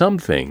remember some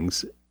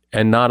things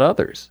and not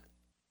others?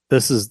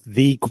 This is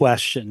the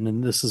question,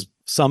 and this is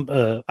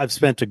I've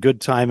spent a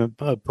good time,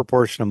 a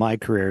proportion of my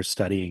career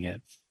studying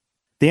it.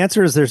 The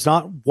answer is there's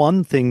not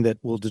one thing that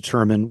will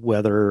determine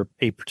whether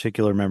a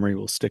particular memory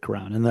will stick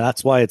around. And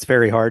that's why it's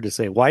very hard to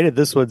say, why did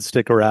this one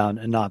stick around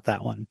and not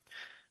that one?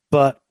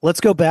 But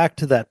let's go back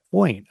to that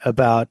point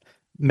about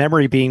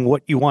memory being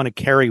what you want to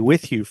carry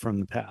with you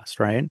from the past,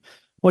 right?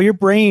 Well, your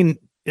brain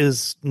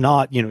is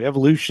not,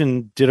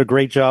 evolution did a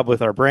great job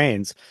with our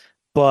brains,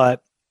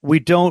 but we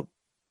don't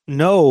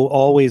know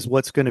always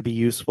what's going to be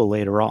useful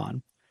later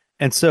on.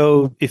 And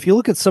so if you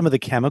look at some of the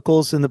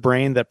chemicals in the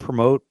brain that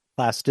promote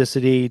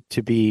plasticity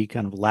to be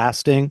kind of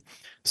lasting,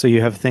 so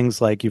you have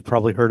things like, you've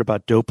probably heard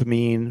about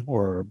dopamine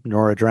or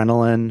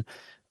noradrenaline,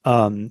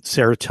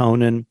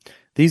 serotonin.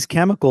 These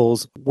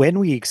chemicals, when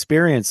we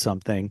experience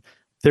something,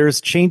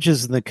 there's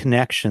changes in the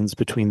connections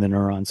between the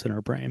neurons in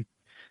our brain.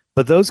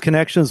 But those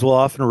connections will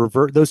often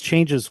those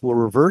changes will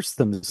reverse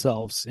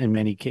themselves in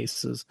many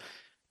cases.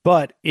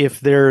 But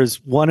if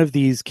there's one of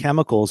these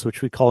chemicals,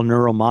 which we call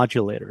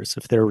neuromodulators,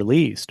 if they're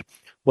released,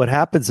 what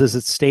happens is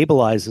it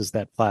stabilizes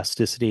that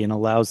plasticity and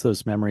allows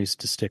those memories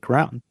to stick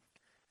around.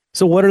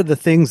 So what are the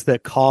things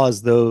that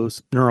cause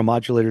those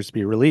neuromodulators to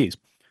be released?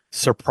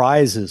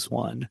 Surprise is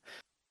one.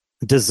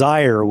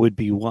 Desire would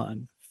be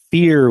one.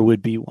 Fear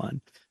would be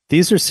one.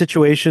 These are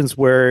situations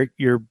where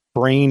your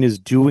brain is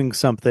doing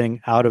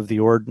something out of the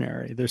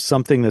ordinary. There's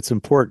something that's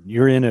important.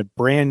 You're in a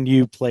brand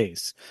new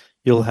place.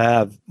 You'll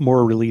have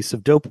more release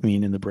of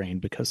dopamine in the brain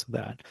because of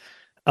that.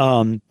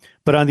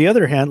 But on the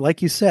other hand,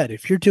 like you said,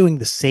 if you're doing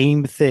the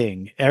same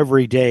thing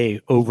every day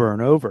over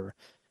and over,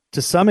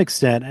 to some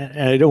extent,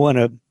 and I don't want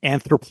to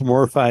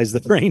anthropomorphize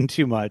the brain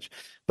too much,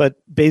 but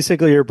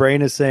basically your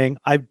brain is saying,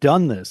 I've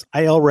done this.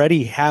 I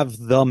already have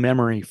the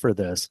memory for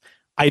this.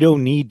 I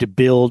don't need to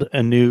build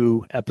a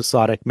new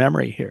episodic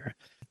memory here.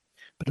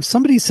 But if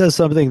somebody says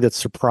something that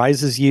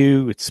surprises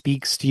you, it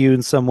speaks to you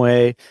in some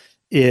way,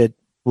 it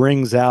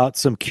brings out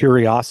some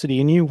curiosity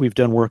in you. We've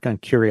done work on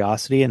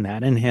curiosity, and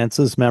that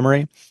enhances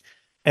memory.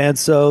 And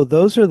so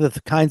those are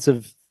the kinds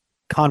of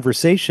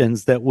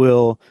conversations that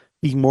will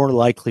be more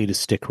likely to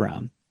stick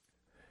around.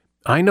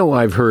 I know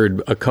I've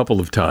heard a couple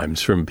of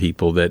times from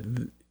people that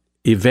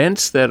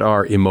events that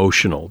are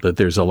emotional, that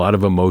there's a lot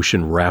of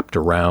emotion wrapped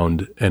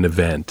around an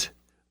event,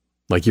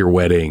 like your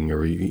wedding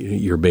or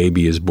your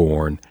baby is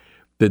born,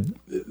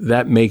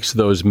 that makes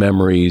those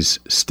memories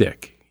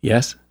stick.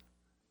 Yes?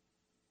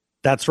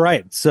 That's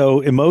right. So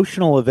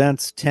emotional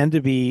events tend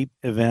to be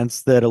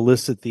events that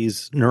elicit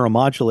these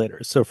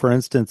neuromodulators. So for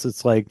instance,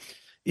 it's like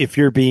if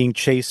you're being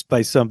chased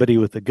by somebody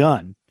with a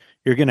gun,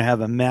 you're going to have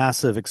a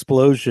massive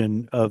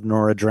explosion of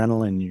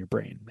noradrenaline in your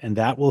brain, and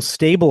that will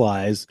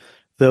stabilize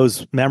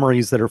those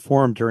memories that are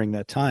formed during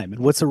that time.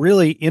 And what's a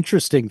really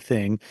interesting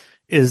thing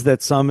is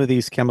that some of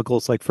these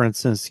chemicals, like for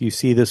instance, you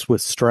see this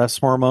with stress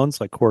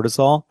hormones like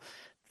cortisol,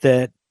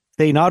 that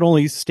they not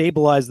only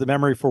stabilize the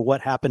memory for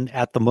what happened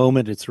at the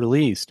moment it's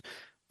released,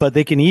 but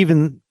they can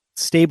even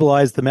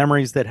stabilize the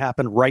memories that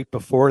happened right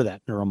before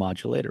that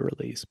neuromodulator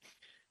release.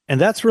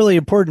 And that's really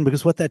important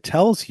because what that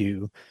tells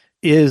you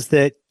is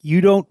that you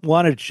don't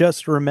want to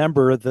just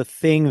remember the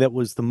thing that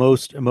was the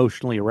most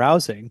emotionally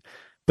arousing,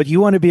 but you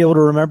want to be able to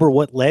remember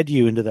what led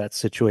you into that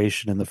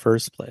situation in the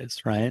first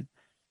place, right?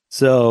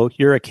 So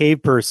you're a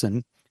cave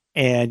person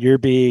and you're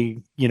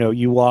being,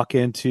 you walk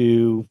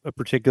into a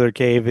particular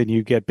cave and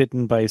you get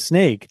bitten by a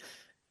snake.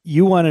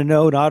 You want to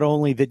know not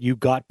only that you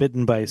got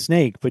bitten by a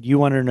snake, but you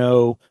want to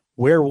know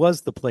where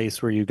was the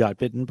place where you got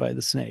bitten by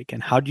the snake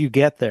and how do you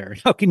get there?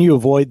 How can you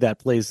avoid that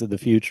place in the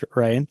future,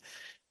 right?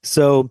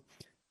 So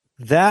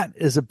that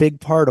is a big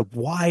part of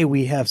why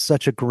we have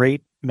such a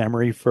great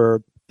memory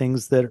for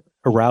things that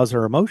arouse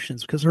our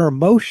emotions, because our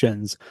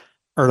emotions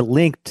are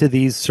linked to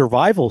these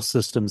survival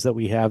systems that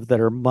we have that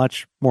are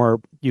much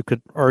more, you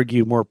could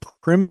argue, more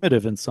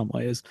primitive in some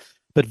ways,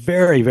 but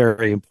very,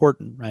 very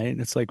important, right?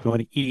 It's like you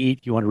want to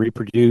eat, you want to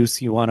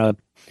reproduce, you want to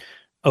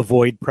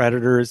avoid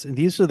predators. And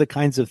these are the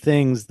kinds of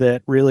things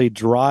that really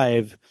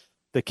drive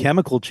the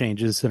chemical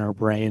changes in our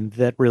brain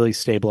that really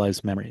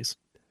stabilize memories.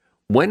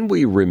 When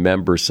we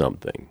remember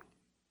something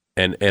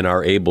and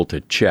are able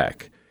to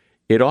check,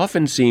 it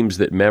often seems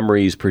that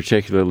memories,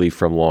 particularly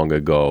from long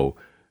ago,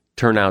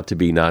 turn out to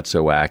be not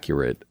so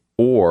accurate,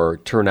 or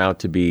turn out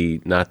to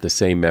be not the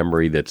same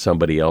memory that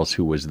somebody else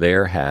who was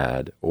there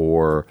had,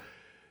 or,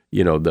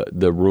 you know,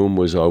 the room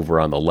was over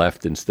on the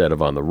left instead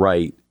of on the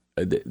right.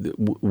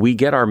 We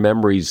get our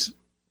memories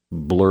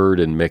blurred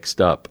and mixed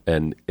up.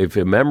 And if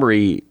a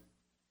memory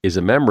is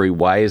a memory,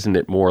 why isn't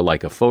it more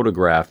like a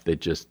photograph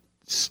that just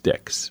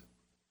sticks?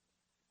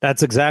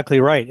 That's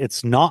exactly right.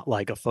 It's not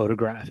like a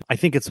photograph. I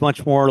think it's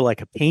much more like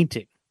a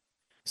painting.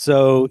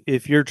 So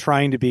if you're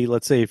trying to be,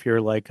 let's say, if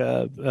you're like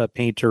a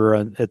painter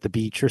at the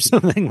beach or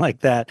something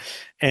like that,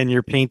 and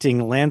you're painting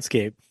a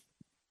landscape,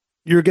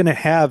 you're going to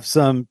have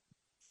some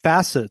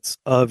facets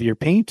of your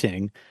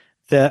painting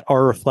that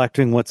are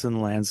reflecting what's in the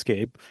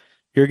landscape.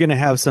 You're going to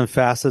have some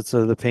facets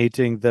of the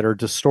painting that are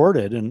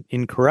distorted and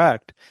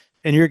incorrect.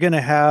 And you're going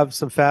to have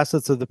some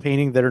facets of the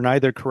painting that are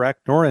neither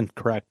correct nor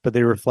incorrect, but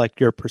they reflect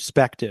your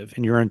perspective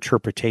and your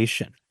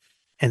interpretation.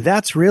 And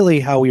that's really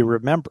how we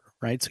remember,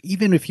 right? So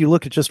even if you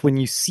look at just when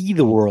you see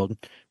the world,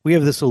 we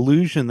have this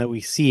illusion that we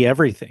see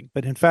everything,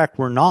 but in fact,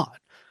 we're not.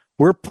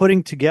 We're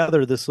putting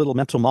together this little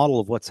mental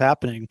model of what's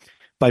happening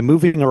by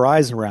moving our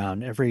eyes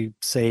around every,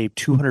 say,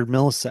 200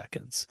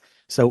 milliseconds.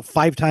 So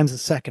 5 times a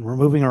second, we're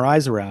moving our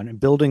eyes around and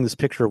building this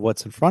picture of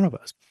what's in front of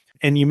us.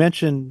 And you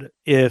mentioned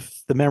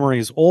if the memory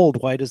is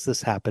old, why does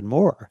this happen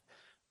more?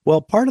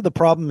 Well, part of the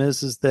problem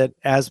is that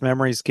as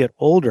memories get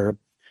older,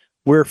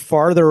 we're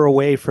farther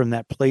away from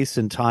that place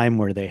and time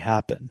where they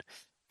happened.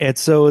 And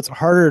so it's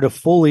harder to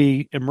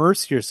fully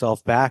immerse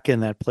yourself back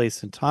in that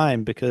place and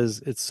time because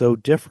it's so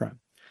different.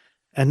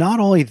 And not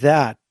only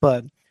that,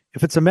 but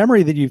if it's a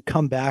memory that you've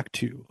come back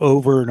to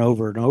over and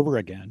over and over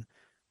again,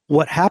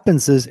 what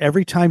happens is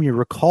every time you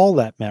recall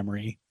that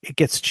memory, it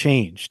gets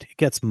changed, it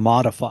gets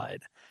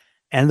modified.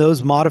 And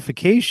those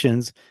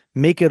modifications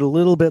make it a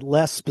little bit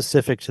less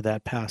specific to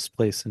that past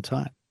place and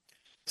time.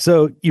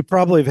 So you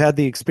probably have had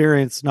the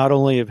experience not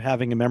only of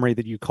having a memory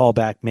that you call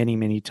back many,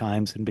 many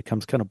times and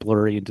becomes kind of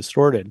blurry and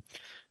distorted,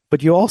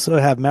 but you also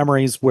have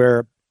memories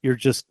where you're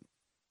just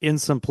in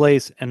some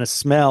place and a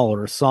smell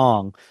or a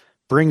song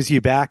brings you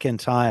back in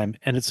time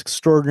and it's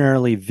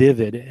extraordinarily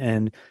vivid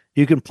and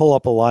you can pull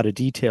up a lot of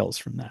details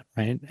from that,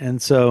 right? And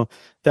so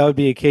that would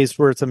be a case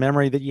where it's a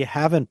memory that you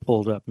haven't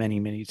pulled up many,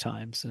 many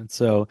times. And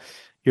so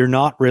you're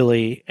not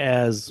really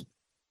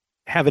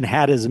haven't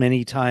had as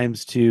many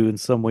times to, in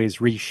some ways,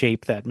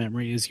 reshape that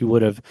memory as you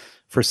would have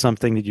for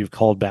something that you've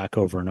called back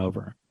over and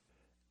over.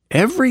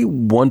 Every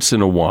once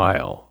in a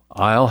while,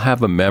 I'll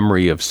have a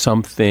memory of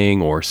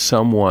something or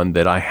someone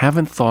that I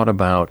haven't thought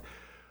about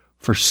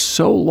for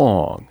so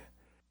long.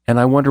 And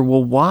I wonder,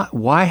 well,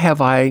 why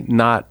have I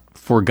not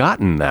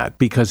forgotten that?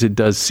 Because it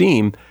does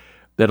seem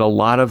that a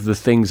lot of the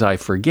things I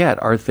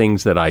forget are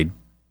things that I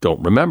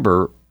don't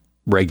remember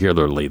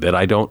regularly, that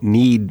I don't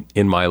need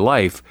in my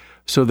life.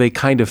 So they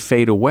kind of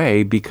fade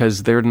away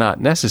because they're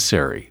not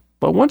necessary.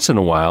 But once in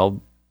a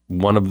while,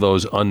 one of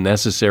those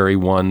unnecessary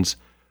ones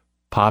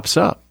pops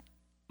up.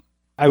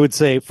 I would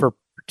say for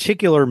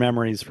particular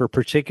memories, for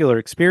particular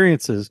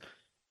experiences,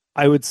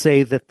 I would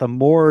say that the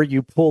more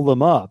you pull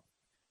them up,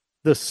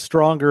 the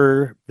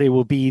stronger they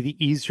will be,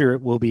 the easier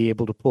it will be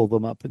able to pull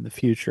them up in the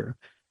future.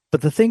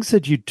 But the things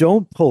that you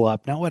don't pull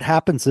up, now what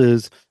happens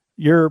is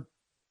your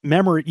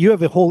memory, you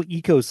have a whole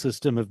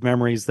ecosystem of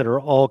memories that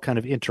are all kind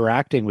of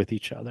interacting with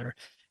each other.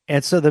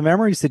 And so the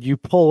memories that you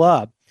pull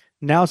up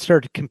now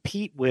start to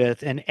compete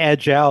with and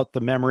edge out the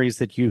memories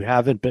that you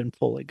haven't been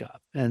pulling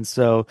up. And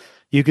so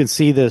you can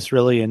see this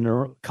really in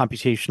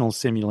computational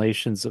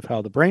simulations of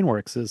how the brain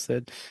works, is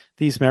that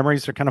these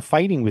memories are kind of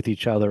fighting with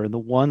each other. And the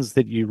ones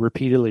that you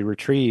repeatedly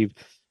retrieve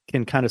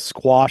can kind of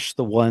squash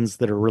the ones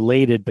that are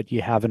related, but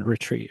you haven't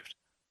retrieved.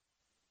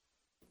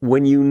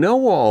 When you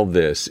know all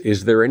this,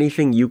 is there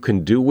anything you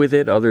can do with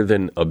it other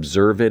than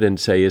observe it and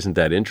say, isn't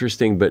that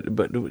interesting?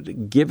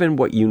 But given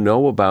what you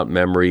know about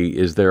memory,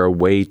 is there a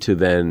way to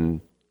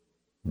then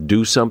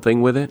do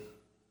something with it?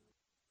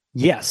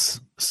 Yes.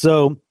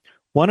 So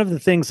one of the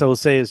things I will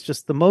say is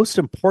just the most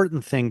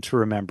important thing to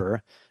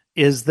remember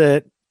is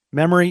that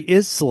memory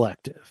is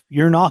selective.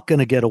 You're not going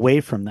to get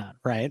away from that,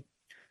 right?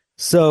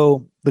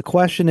 So the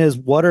question is,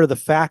 what are the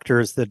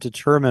factors that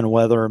determine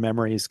whether a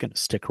memory is going to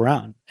stick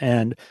around?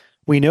 And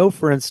we know,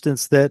 for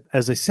instance, that,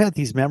 as I said,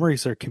 these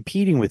memories are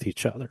competing with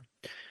each other.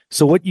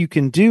 So what you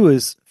can do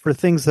is, for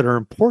things that are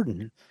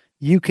important,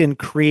 you can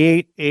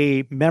create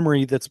a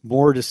memory that's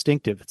more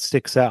distinctive. It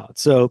sticks out.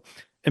 So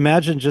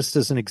imagine, just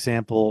as an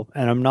example,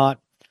 and I'm not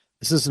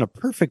this isn't a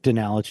perfect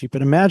analogy,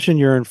 but imagine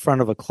you're in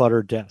front of a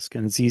cluttered desk,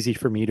 and it's easy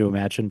for me to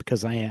imagine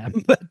because I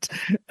am.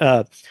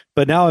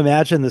 But now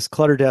imagine this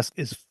cluttered desk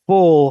is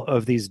full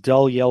of these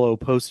dull yellow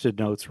Post-it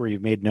notes where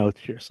you've made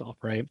notes to yourself,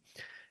 right?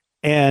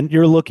 And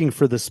you're looking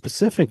for the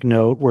specific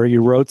note where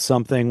you wrote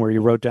something, where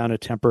you wrote down a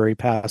temporary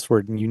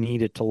password and you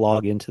need it to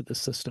log into the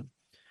system.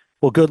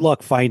 Well, good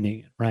luck finding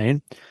it,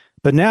 right?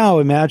 But now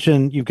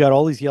imagine you've got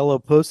all these yellow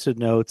Post-it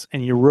notes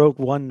and you wrote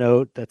one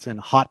note that's in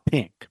hot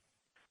pink.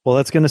 Well,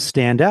 that's going to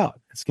stand out.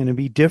 It's going to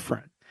be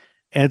different.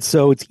 And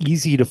so it's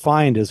easy to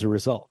find as a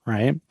result,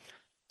 right?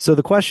 So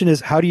the question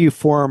is, how do you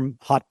form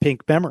hot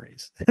pink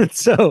memories? And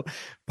so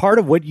part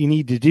of what you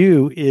need to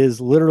do is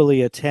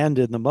literally attend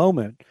in the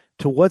moment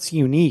to what's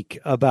unique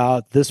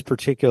about this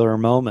particular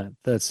moment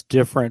that's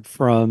different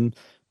from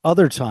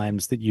other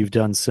times that you've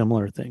done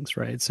similar things,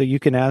 right? So you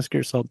can ask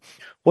yourself,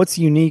 what's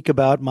unique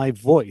about my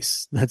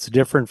voice that's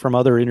different from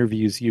other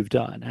interviews you've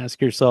done? Ask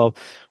yourself,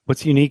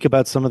 what's unique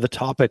about some of the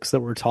topics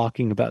that we're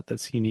talking about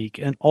that's unique?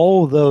 And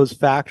all of those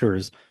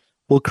factors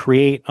will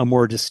create a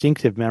more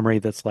distinctive memory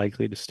that's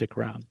likely to stick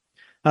around.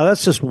 Now,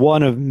 that's just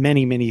one of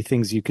many, many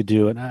things you could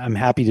do. And I'm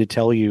happy to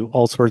tell you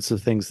all sorts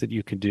of things that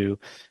you could do,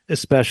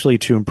 especially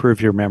to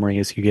improve your memory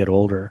as you get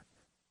older.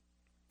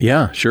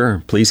 Yeah,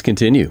 sure. Please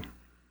continue.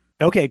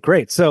 Okay,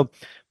 great. So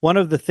one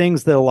of the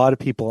things that a lot of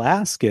people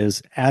ask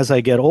is, as I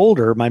get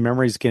older, my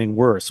memory is getting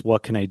worse.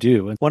 What can I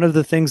do? And one of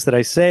the things that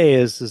I say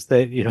is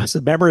that, you know, as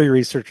a memory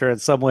researcher, in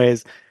some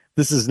ways,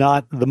 this is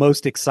not the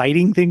most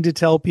exciting thing to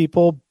tell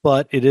people,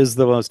 but it is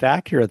the most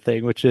accurate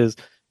thing, which is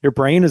your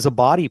brain is a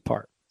body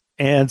part.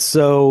 And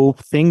so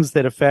things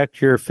that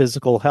affect your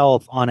physical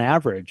health on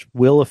average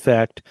will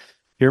affect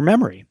your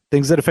memory.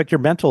 Things that affect your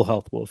mental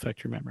health will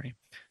affect your memory.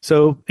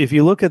 So if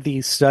you look at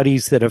these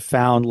studies that have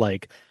found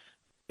like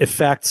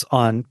effects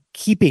on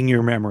keeping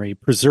your memory,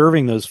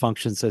 preserving those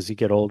functions as you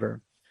get older,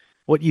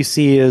 what you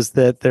see is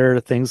that there are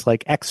things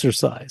like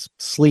exercise,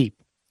 sleep,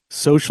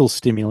 social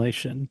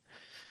stimulation,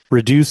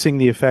 reducing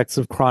the effects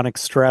of chronic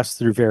stress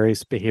through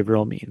various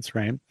behavioral means,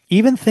 right?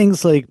 Even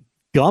things like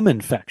gum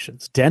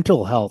infections,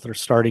 dental health are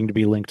starting to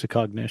be linked to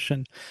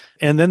cognition.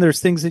 And then there's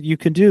things that you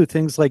can do,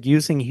 things like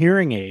using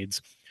hearing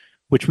aids,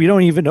 which we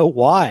don't even know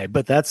why,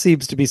 but that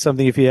seems to be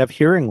something if you have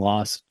hearing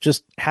loss,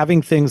 just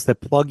having things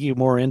that plug you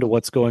more into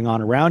what's going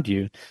on around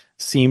you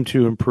seem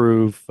to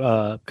improve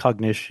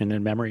cognition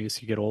and memory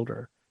as you get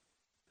older.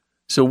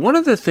 So one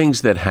of the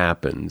things that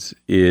happens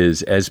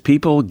is as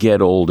people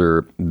get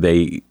older,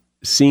 they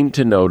seem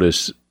to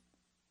notice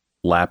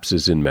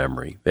lapses in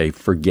memory. They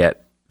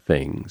forget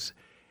things.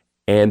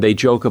 And they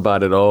joke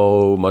about it,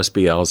 oh, must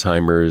be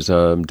Alzheimer's,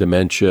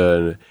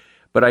 dementia.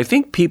 But I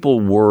think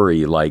people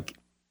worry, like,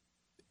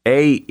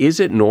 A,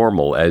 is it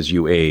normal as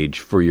you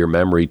age for your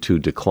memory to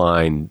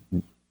decline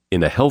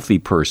in a healthy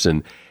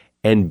person?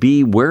 And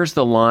B, where's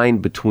the line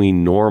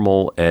between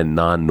normal and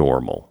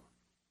non-normal?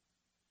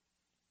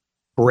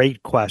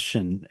 Great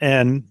question.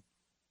 And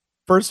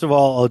first of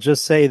all, I'll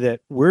just say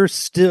that we're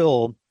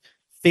still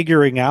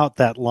figuring out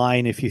that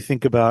line if you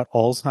think about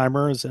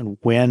Alzheimer's and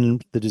when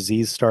the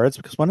disease starts,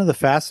 because one of the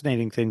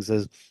fascinating things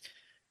is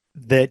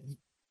that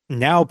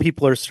now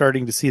people are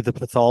starting to see the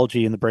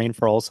pathology in the brain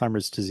for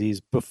Alzheimer's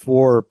disease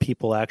before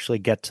people actually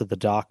get to the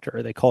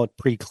doctor. They call it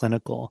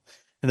preclinical.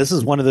 And this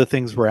is one of the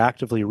things we're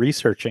actively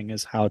researching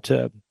is how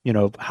to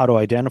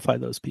identify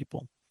those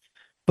people.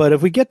 But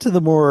if we get to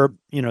the more,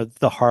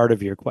 the heart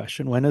of your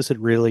question, when is it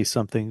really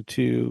something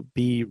to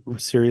be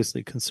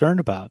seriously concerned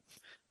about?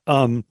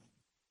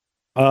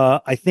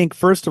 I think,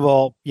 first of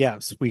all,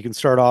 yes, we can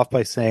start off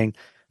by saying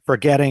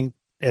forgetting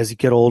as you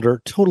get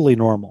older, totally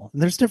normal.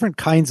 And there's different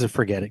kinds of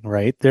forgetting,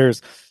 right?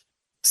 There's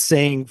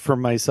saying for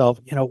myself,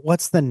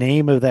 what's the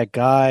name of that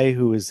guy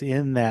who was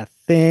in that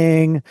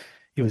thing?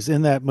 He was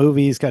in that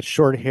movie. He's got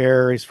short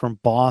hair. He's from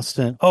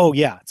Boston. Oh,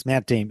 yeah, it's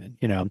Matt Damon,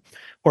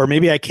 Or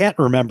maybe I can't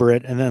remember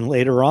it. And then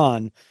later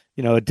on,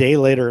 a day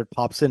later, it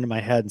pops into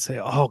my head and say,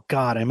 oh,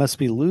 God, I must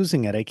be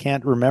losing it. I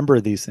can't remember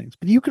these things.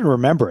 But you can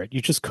remember it.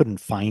 You just couldn't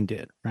find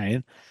it,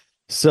 right?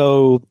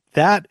 So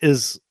that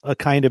is a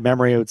kind of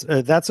memory.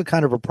 That's a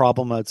kind of a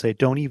problem. I'd say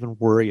don't even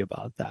worry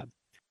about that.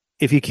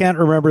 If you can't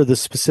remember the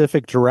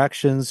specific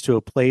directions to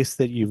a place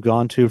that you've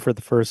gone to for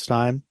the first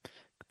time,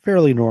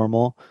 fairly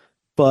normal.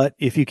 But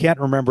if you can't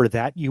remember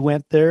that you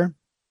went there,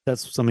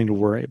 that's something to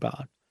worry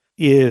about.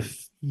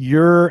 If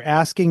you're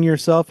asking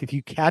yourself, if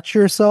you catch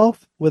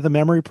yourself with a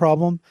memory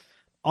problem,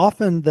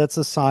 often that's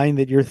a sign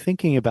that you're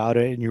thinking about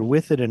it and you're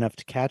with it enough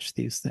to catch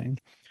these things.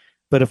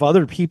 But if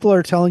other people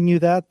are telling you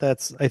that,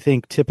 that's, I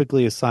think,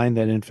 typically a sign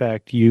that, in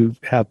fact, you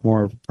have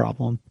more of a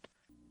problem.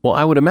 Well,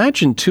 I would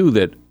imagine, too,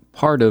 that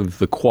part of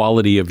the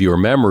quality of your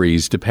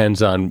memories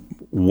depends on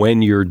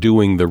when you're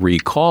doing the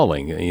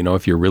recalling.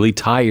 If you're really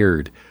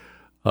tired,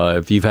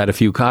 if you've had a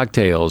few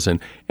cocktails, and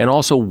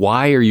also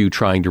why are you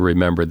trying to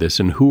remember this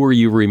and who are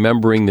you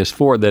remembering this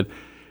for? That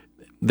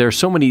there's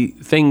so many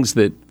things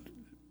that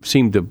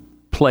seem to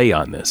play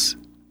on this.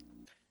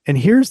 And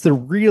here's the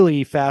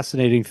really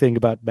fascinating thing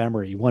about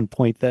memory. One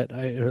point that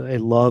I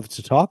love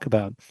to talk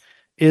about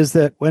is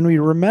that when we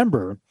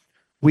remember,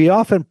 we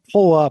often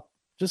pull up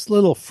just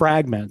little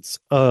fragments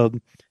of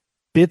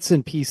bits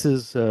and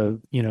pieces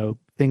of,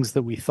 things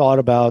that we thought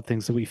about,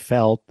 things that we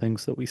felt,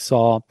 things that we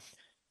saw.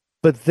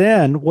 But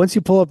then once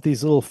you pull up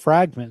these little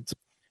fragments,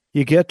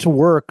 you get to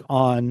work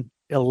on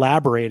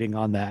elaborating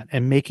on that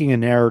and making a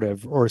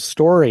narrative or a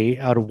story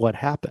out of what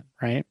happened,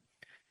 right?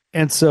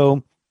 And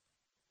so,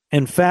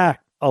 in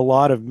fact, a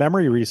lot of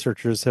memory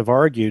researchers have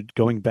argued,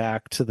 going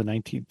back to the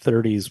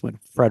 1930s when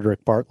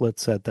Frederick Bartlett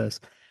said this,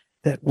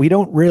 that we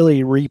don't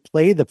really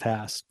replay the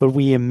past, but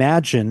we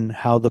imagine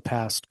how the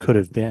past could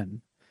have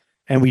been.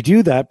 And we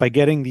do that by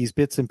getting these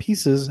bits and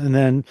pieces and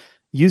then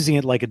using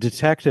it like a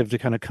detective to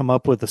kind of come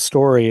up with a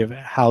story of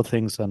how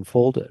things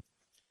unfolded.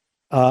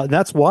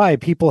 That's why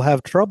people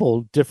have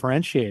trouble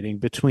differentiating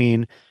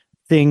between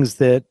things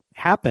that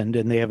happened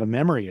and they have a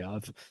memory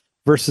of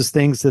versus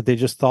things that they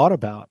just thought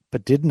about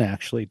but didn't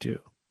actually do.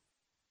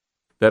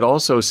 That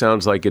also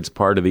sounds like it's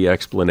part of the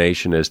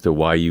explanation as to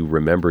why you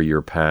remember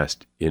your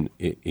past in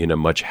a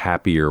much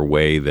happier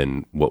way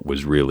than what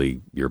was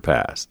really your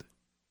past.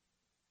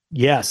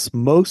 Yes,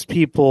 most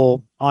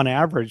people on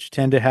average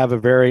tend to have a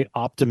very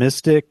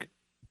optimistic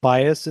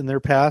bias in their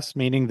past,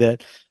 meaning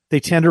that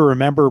they tend to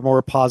remember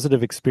more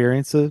positive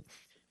experiences,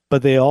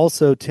 but they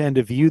also tend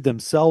to view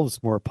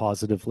themselves more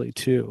positively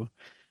too.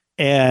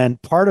 And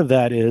part of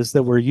that is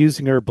that we're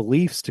using our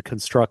beliefs to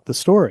construct the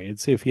story. And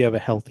so if you have a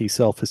healthy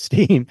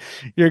self-esteem,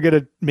 you're going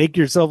to make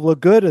yourself look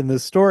good in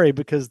this story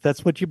because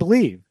that's what you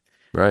believe.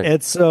 Right.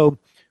 And so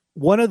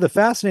one of the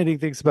fascinating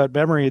things about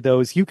memory, though,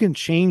 is you can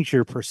change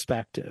your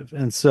perspective.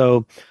 And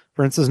so,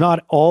 for instance,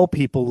 not all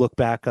people look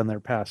back on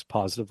their past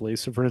positively.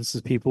 So, for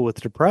instance, people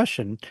with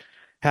depression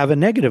have a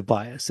negative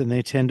bias and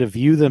they tend to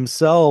view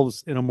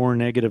themselves in a more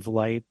negative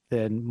light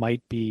than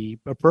might be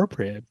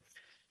appropriate.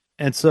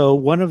 And so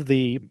one of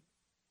the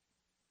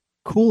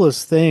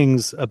coolest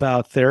things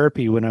about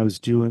therapy when I was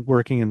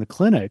working in the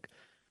clinic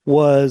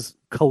was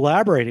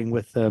collaborating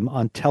with them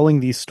on telling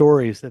these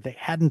stories that they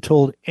hadn't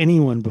told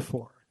anyone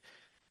before.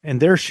 And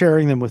they're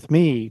sharing them with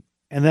me.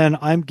 And then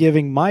I'm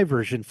giving my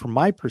version from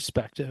my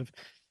perspective.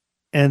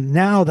 And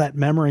now that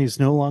memory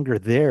is no longer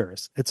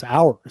theirs. It's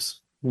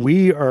ours.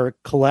 We are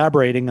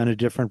collaborating on a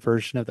different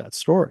version of that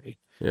story.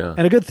 Yeah.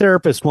 And a good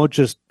therapist won't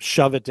just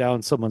shove it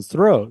down someone's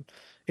throat.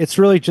 It's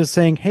really just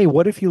saying, hey,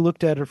 what if you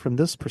looked at it from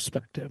this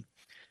perspective?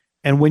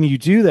 And when you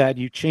do that,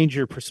 you change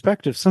your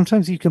perspective.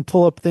 Sometimes you can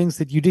pull up things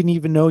that you didn't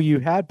even know you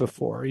had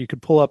before. You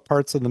could pull up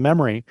parts of the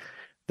memory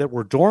that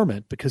were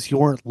dormant because you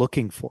weren't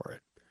looking for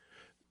it.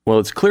 Well,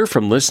 it's clear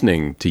from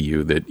listening to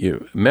you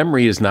that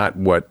memory is not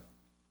what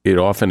it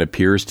often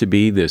appears to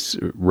be, this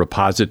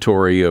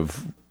repository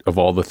of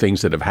all the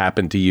things that have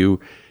happened to you.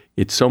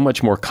 It's so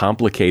much more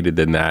complicated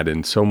than that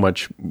and so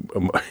much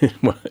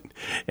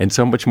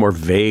more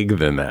vague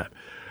than that.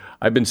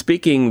 I've been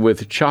speaking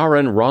with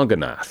Charan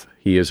Ranganath.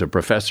 He is a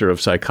professor of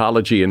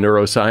psychology and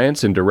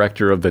neuroscience and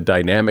director of the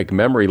Dynamic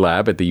Memory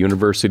Lab at the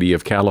University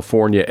of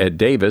California at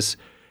Davis,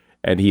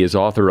 and he is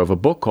author of a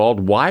book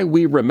called Why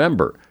We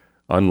Remember: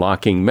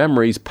 Unlocking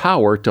Memory's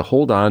Power to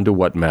Hold On to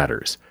What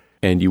Matters.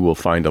 And you will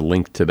find a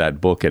link to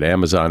that book at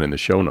Amazon in the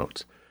show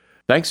notes.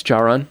 Thanks,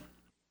 Charan.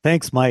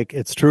 Thanks, Mike.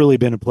 It's truly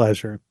been a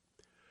pleasure.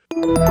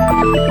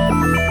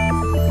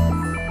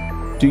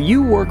 Do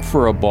you work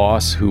for a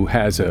boss who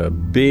has a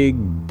big,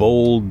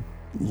 bold,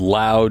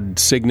 loud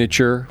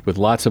signature with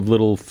lots of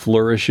little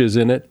flourishes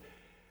in it?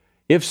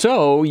 If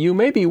so, you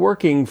may be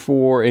working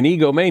for an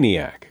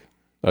egomaniac.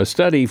 A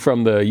study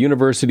from the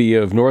University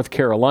of North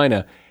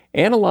Carolina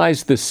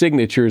analyzed the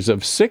signatures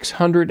of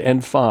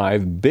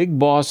 605 big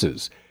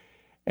bosses,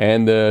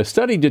 and the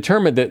study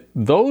determined that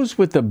those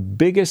with the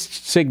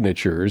biggest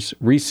signatures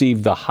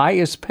received the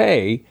highest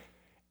pay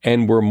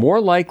and were more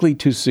likely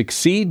to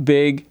succeed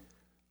big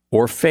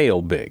or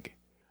fail big.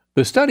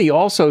 The study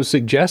also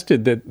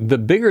suggested that the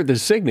bigger the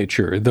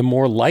signature, the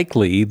more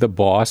likely the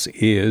boss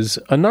is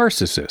a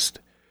narcissist.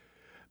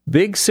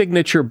 Big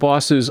signature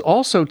bosses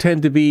also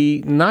tend to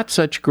be not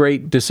such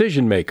great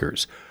decision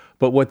makers,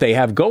 but what they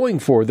have going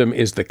for them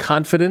is the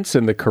confidence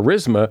and the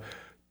charisma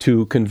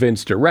to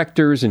convince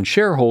directors and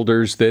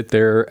shareholders that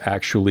they're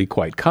actually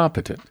quite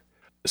competent.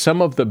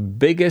 Some of the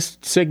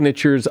biggest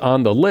signatures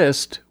on the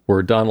list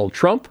were Donald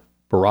Trump,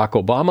 Barack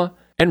Obama,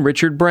 and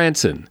Richard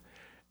Branson.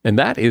 And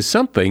that is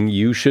Something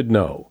You Should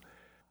Know.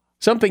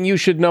 Something You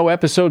Should Know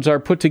episodes are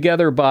put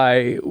together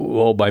by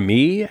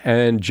me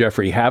and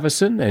Jeffrey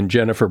Havison and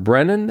Jennifer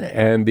Brennan,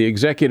 and the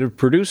executive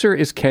producer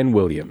is Ken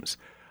Williams.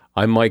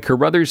 I'm Mike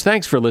Carruthers.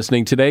 Thanks for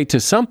listening today to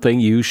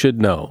Something You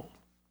Should Know.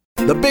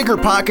 The Bigger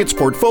Pockets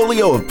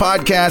portfolio of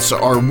podcasts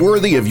are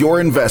worthy of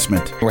your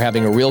investment. We're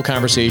having a real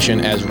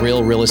conversation as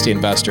real estate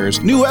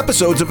investors. New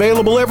episodes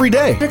available every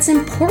day. It's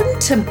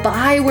important to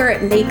buy where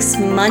it makes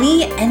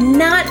money and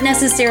not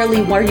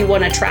necessarily where you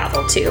want to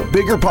travel to.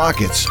 Bigger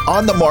Pockets,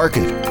 On the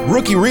Market,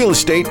 Rookie Real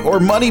Estate, or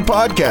Money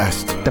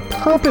Podcast. The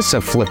purpose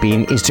of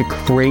flipping is to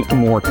create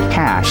more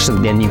cash so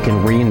then you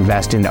can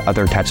reinvest into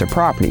other types of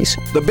properties.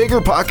 The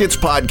Bigger Pockets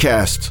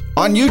Podcast,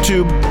 on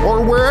YouTube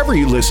or wherever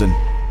you listen.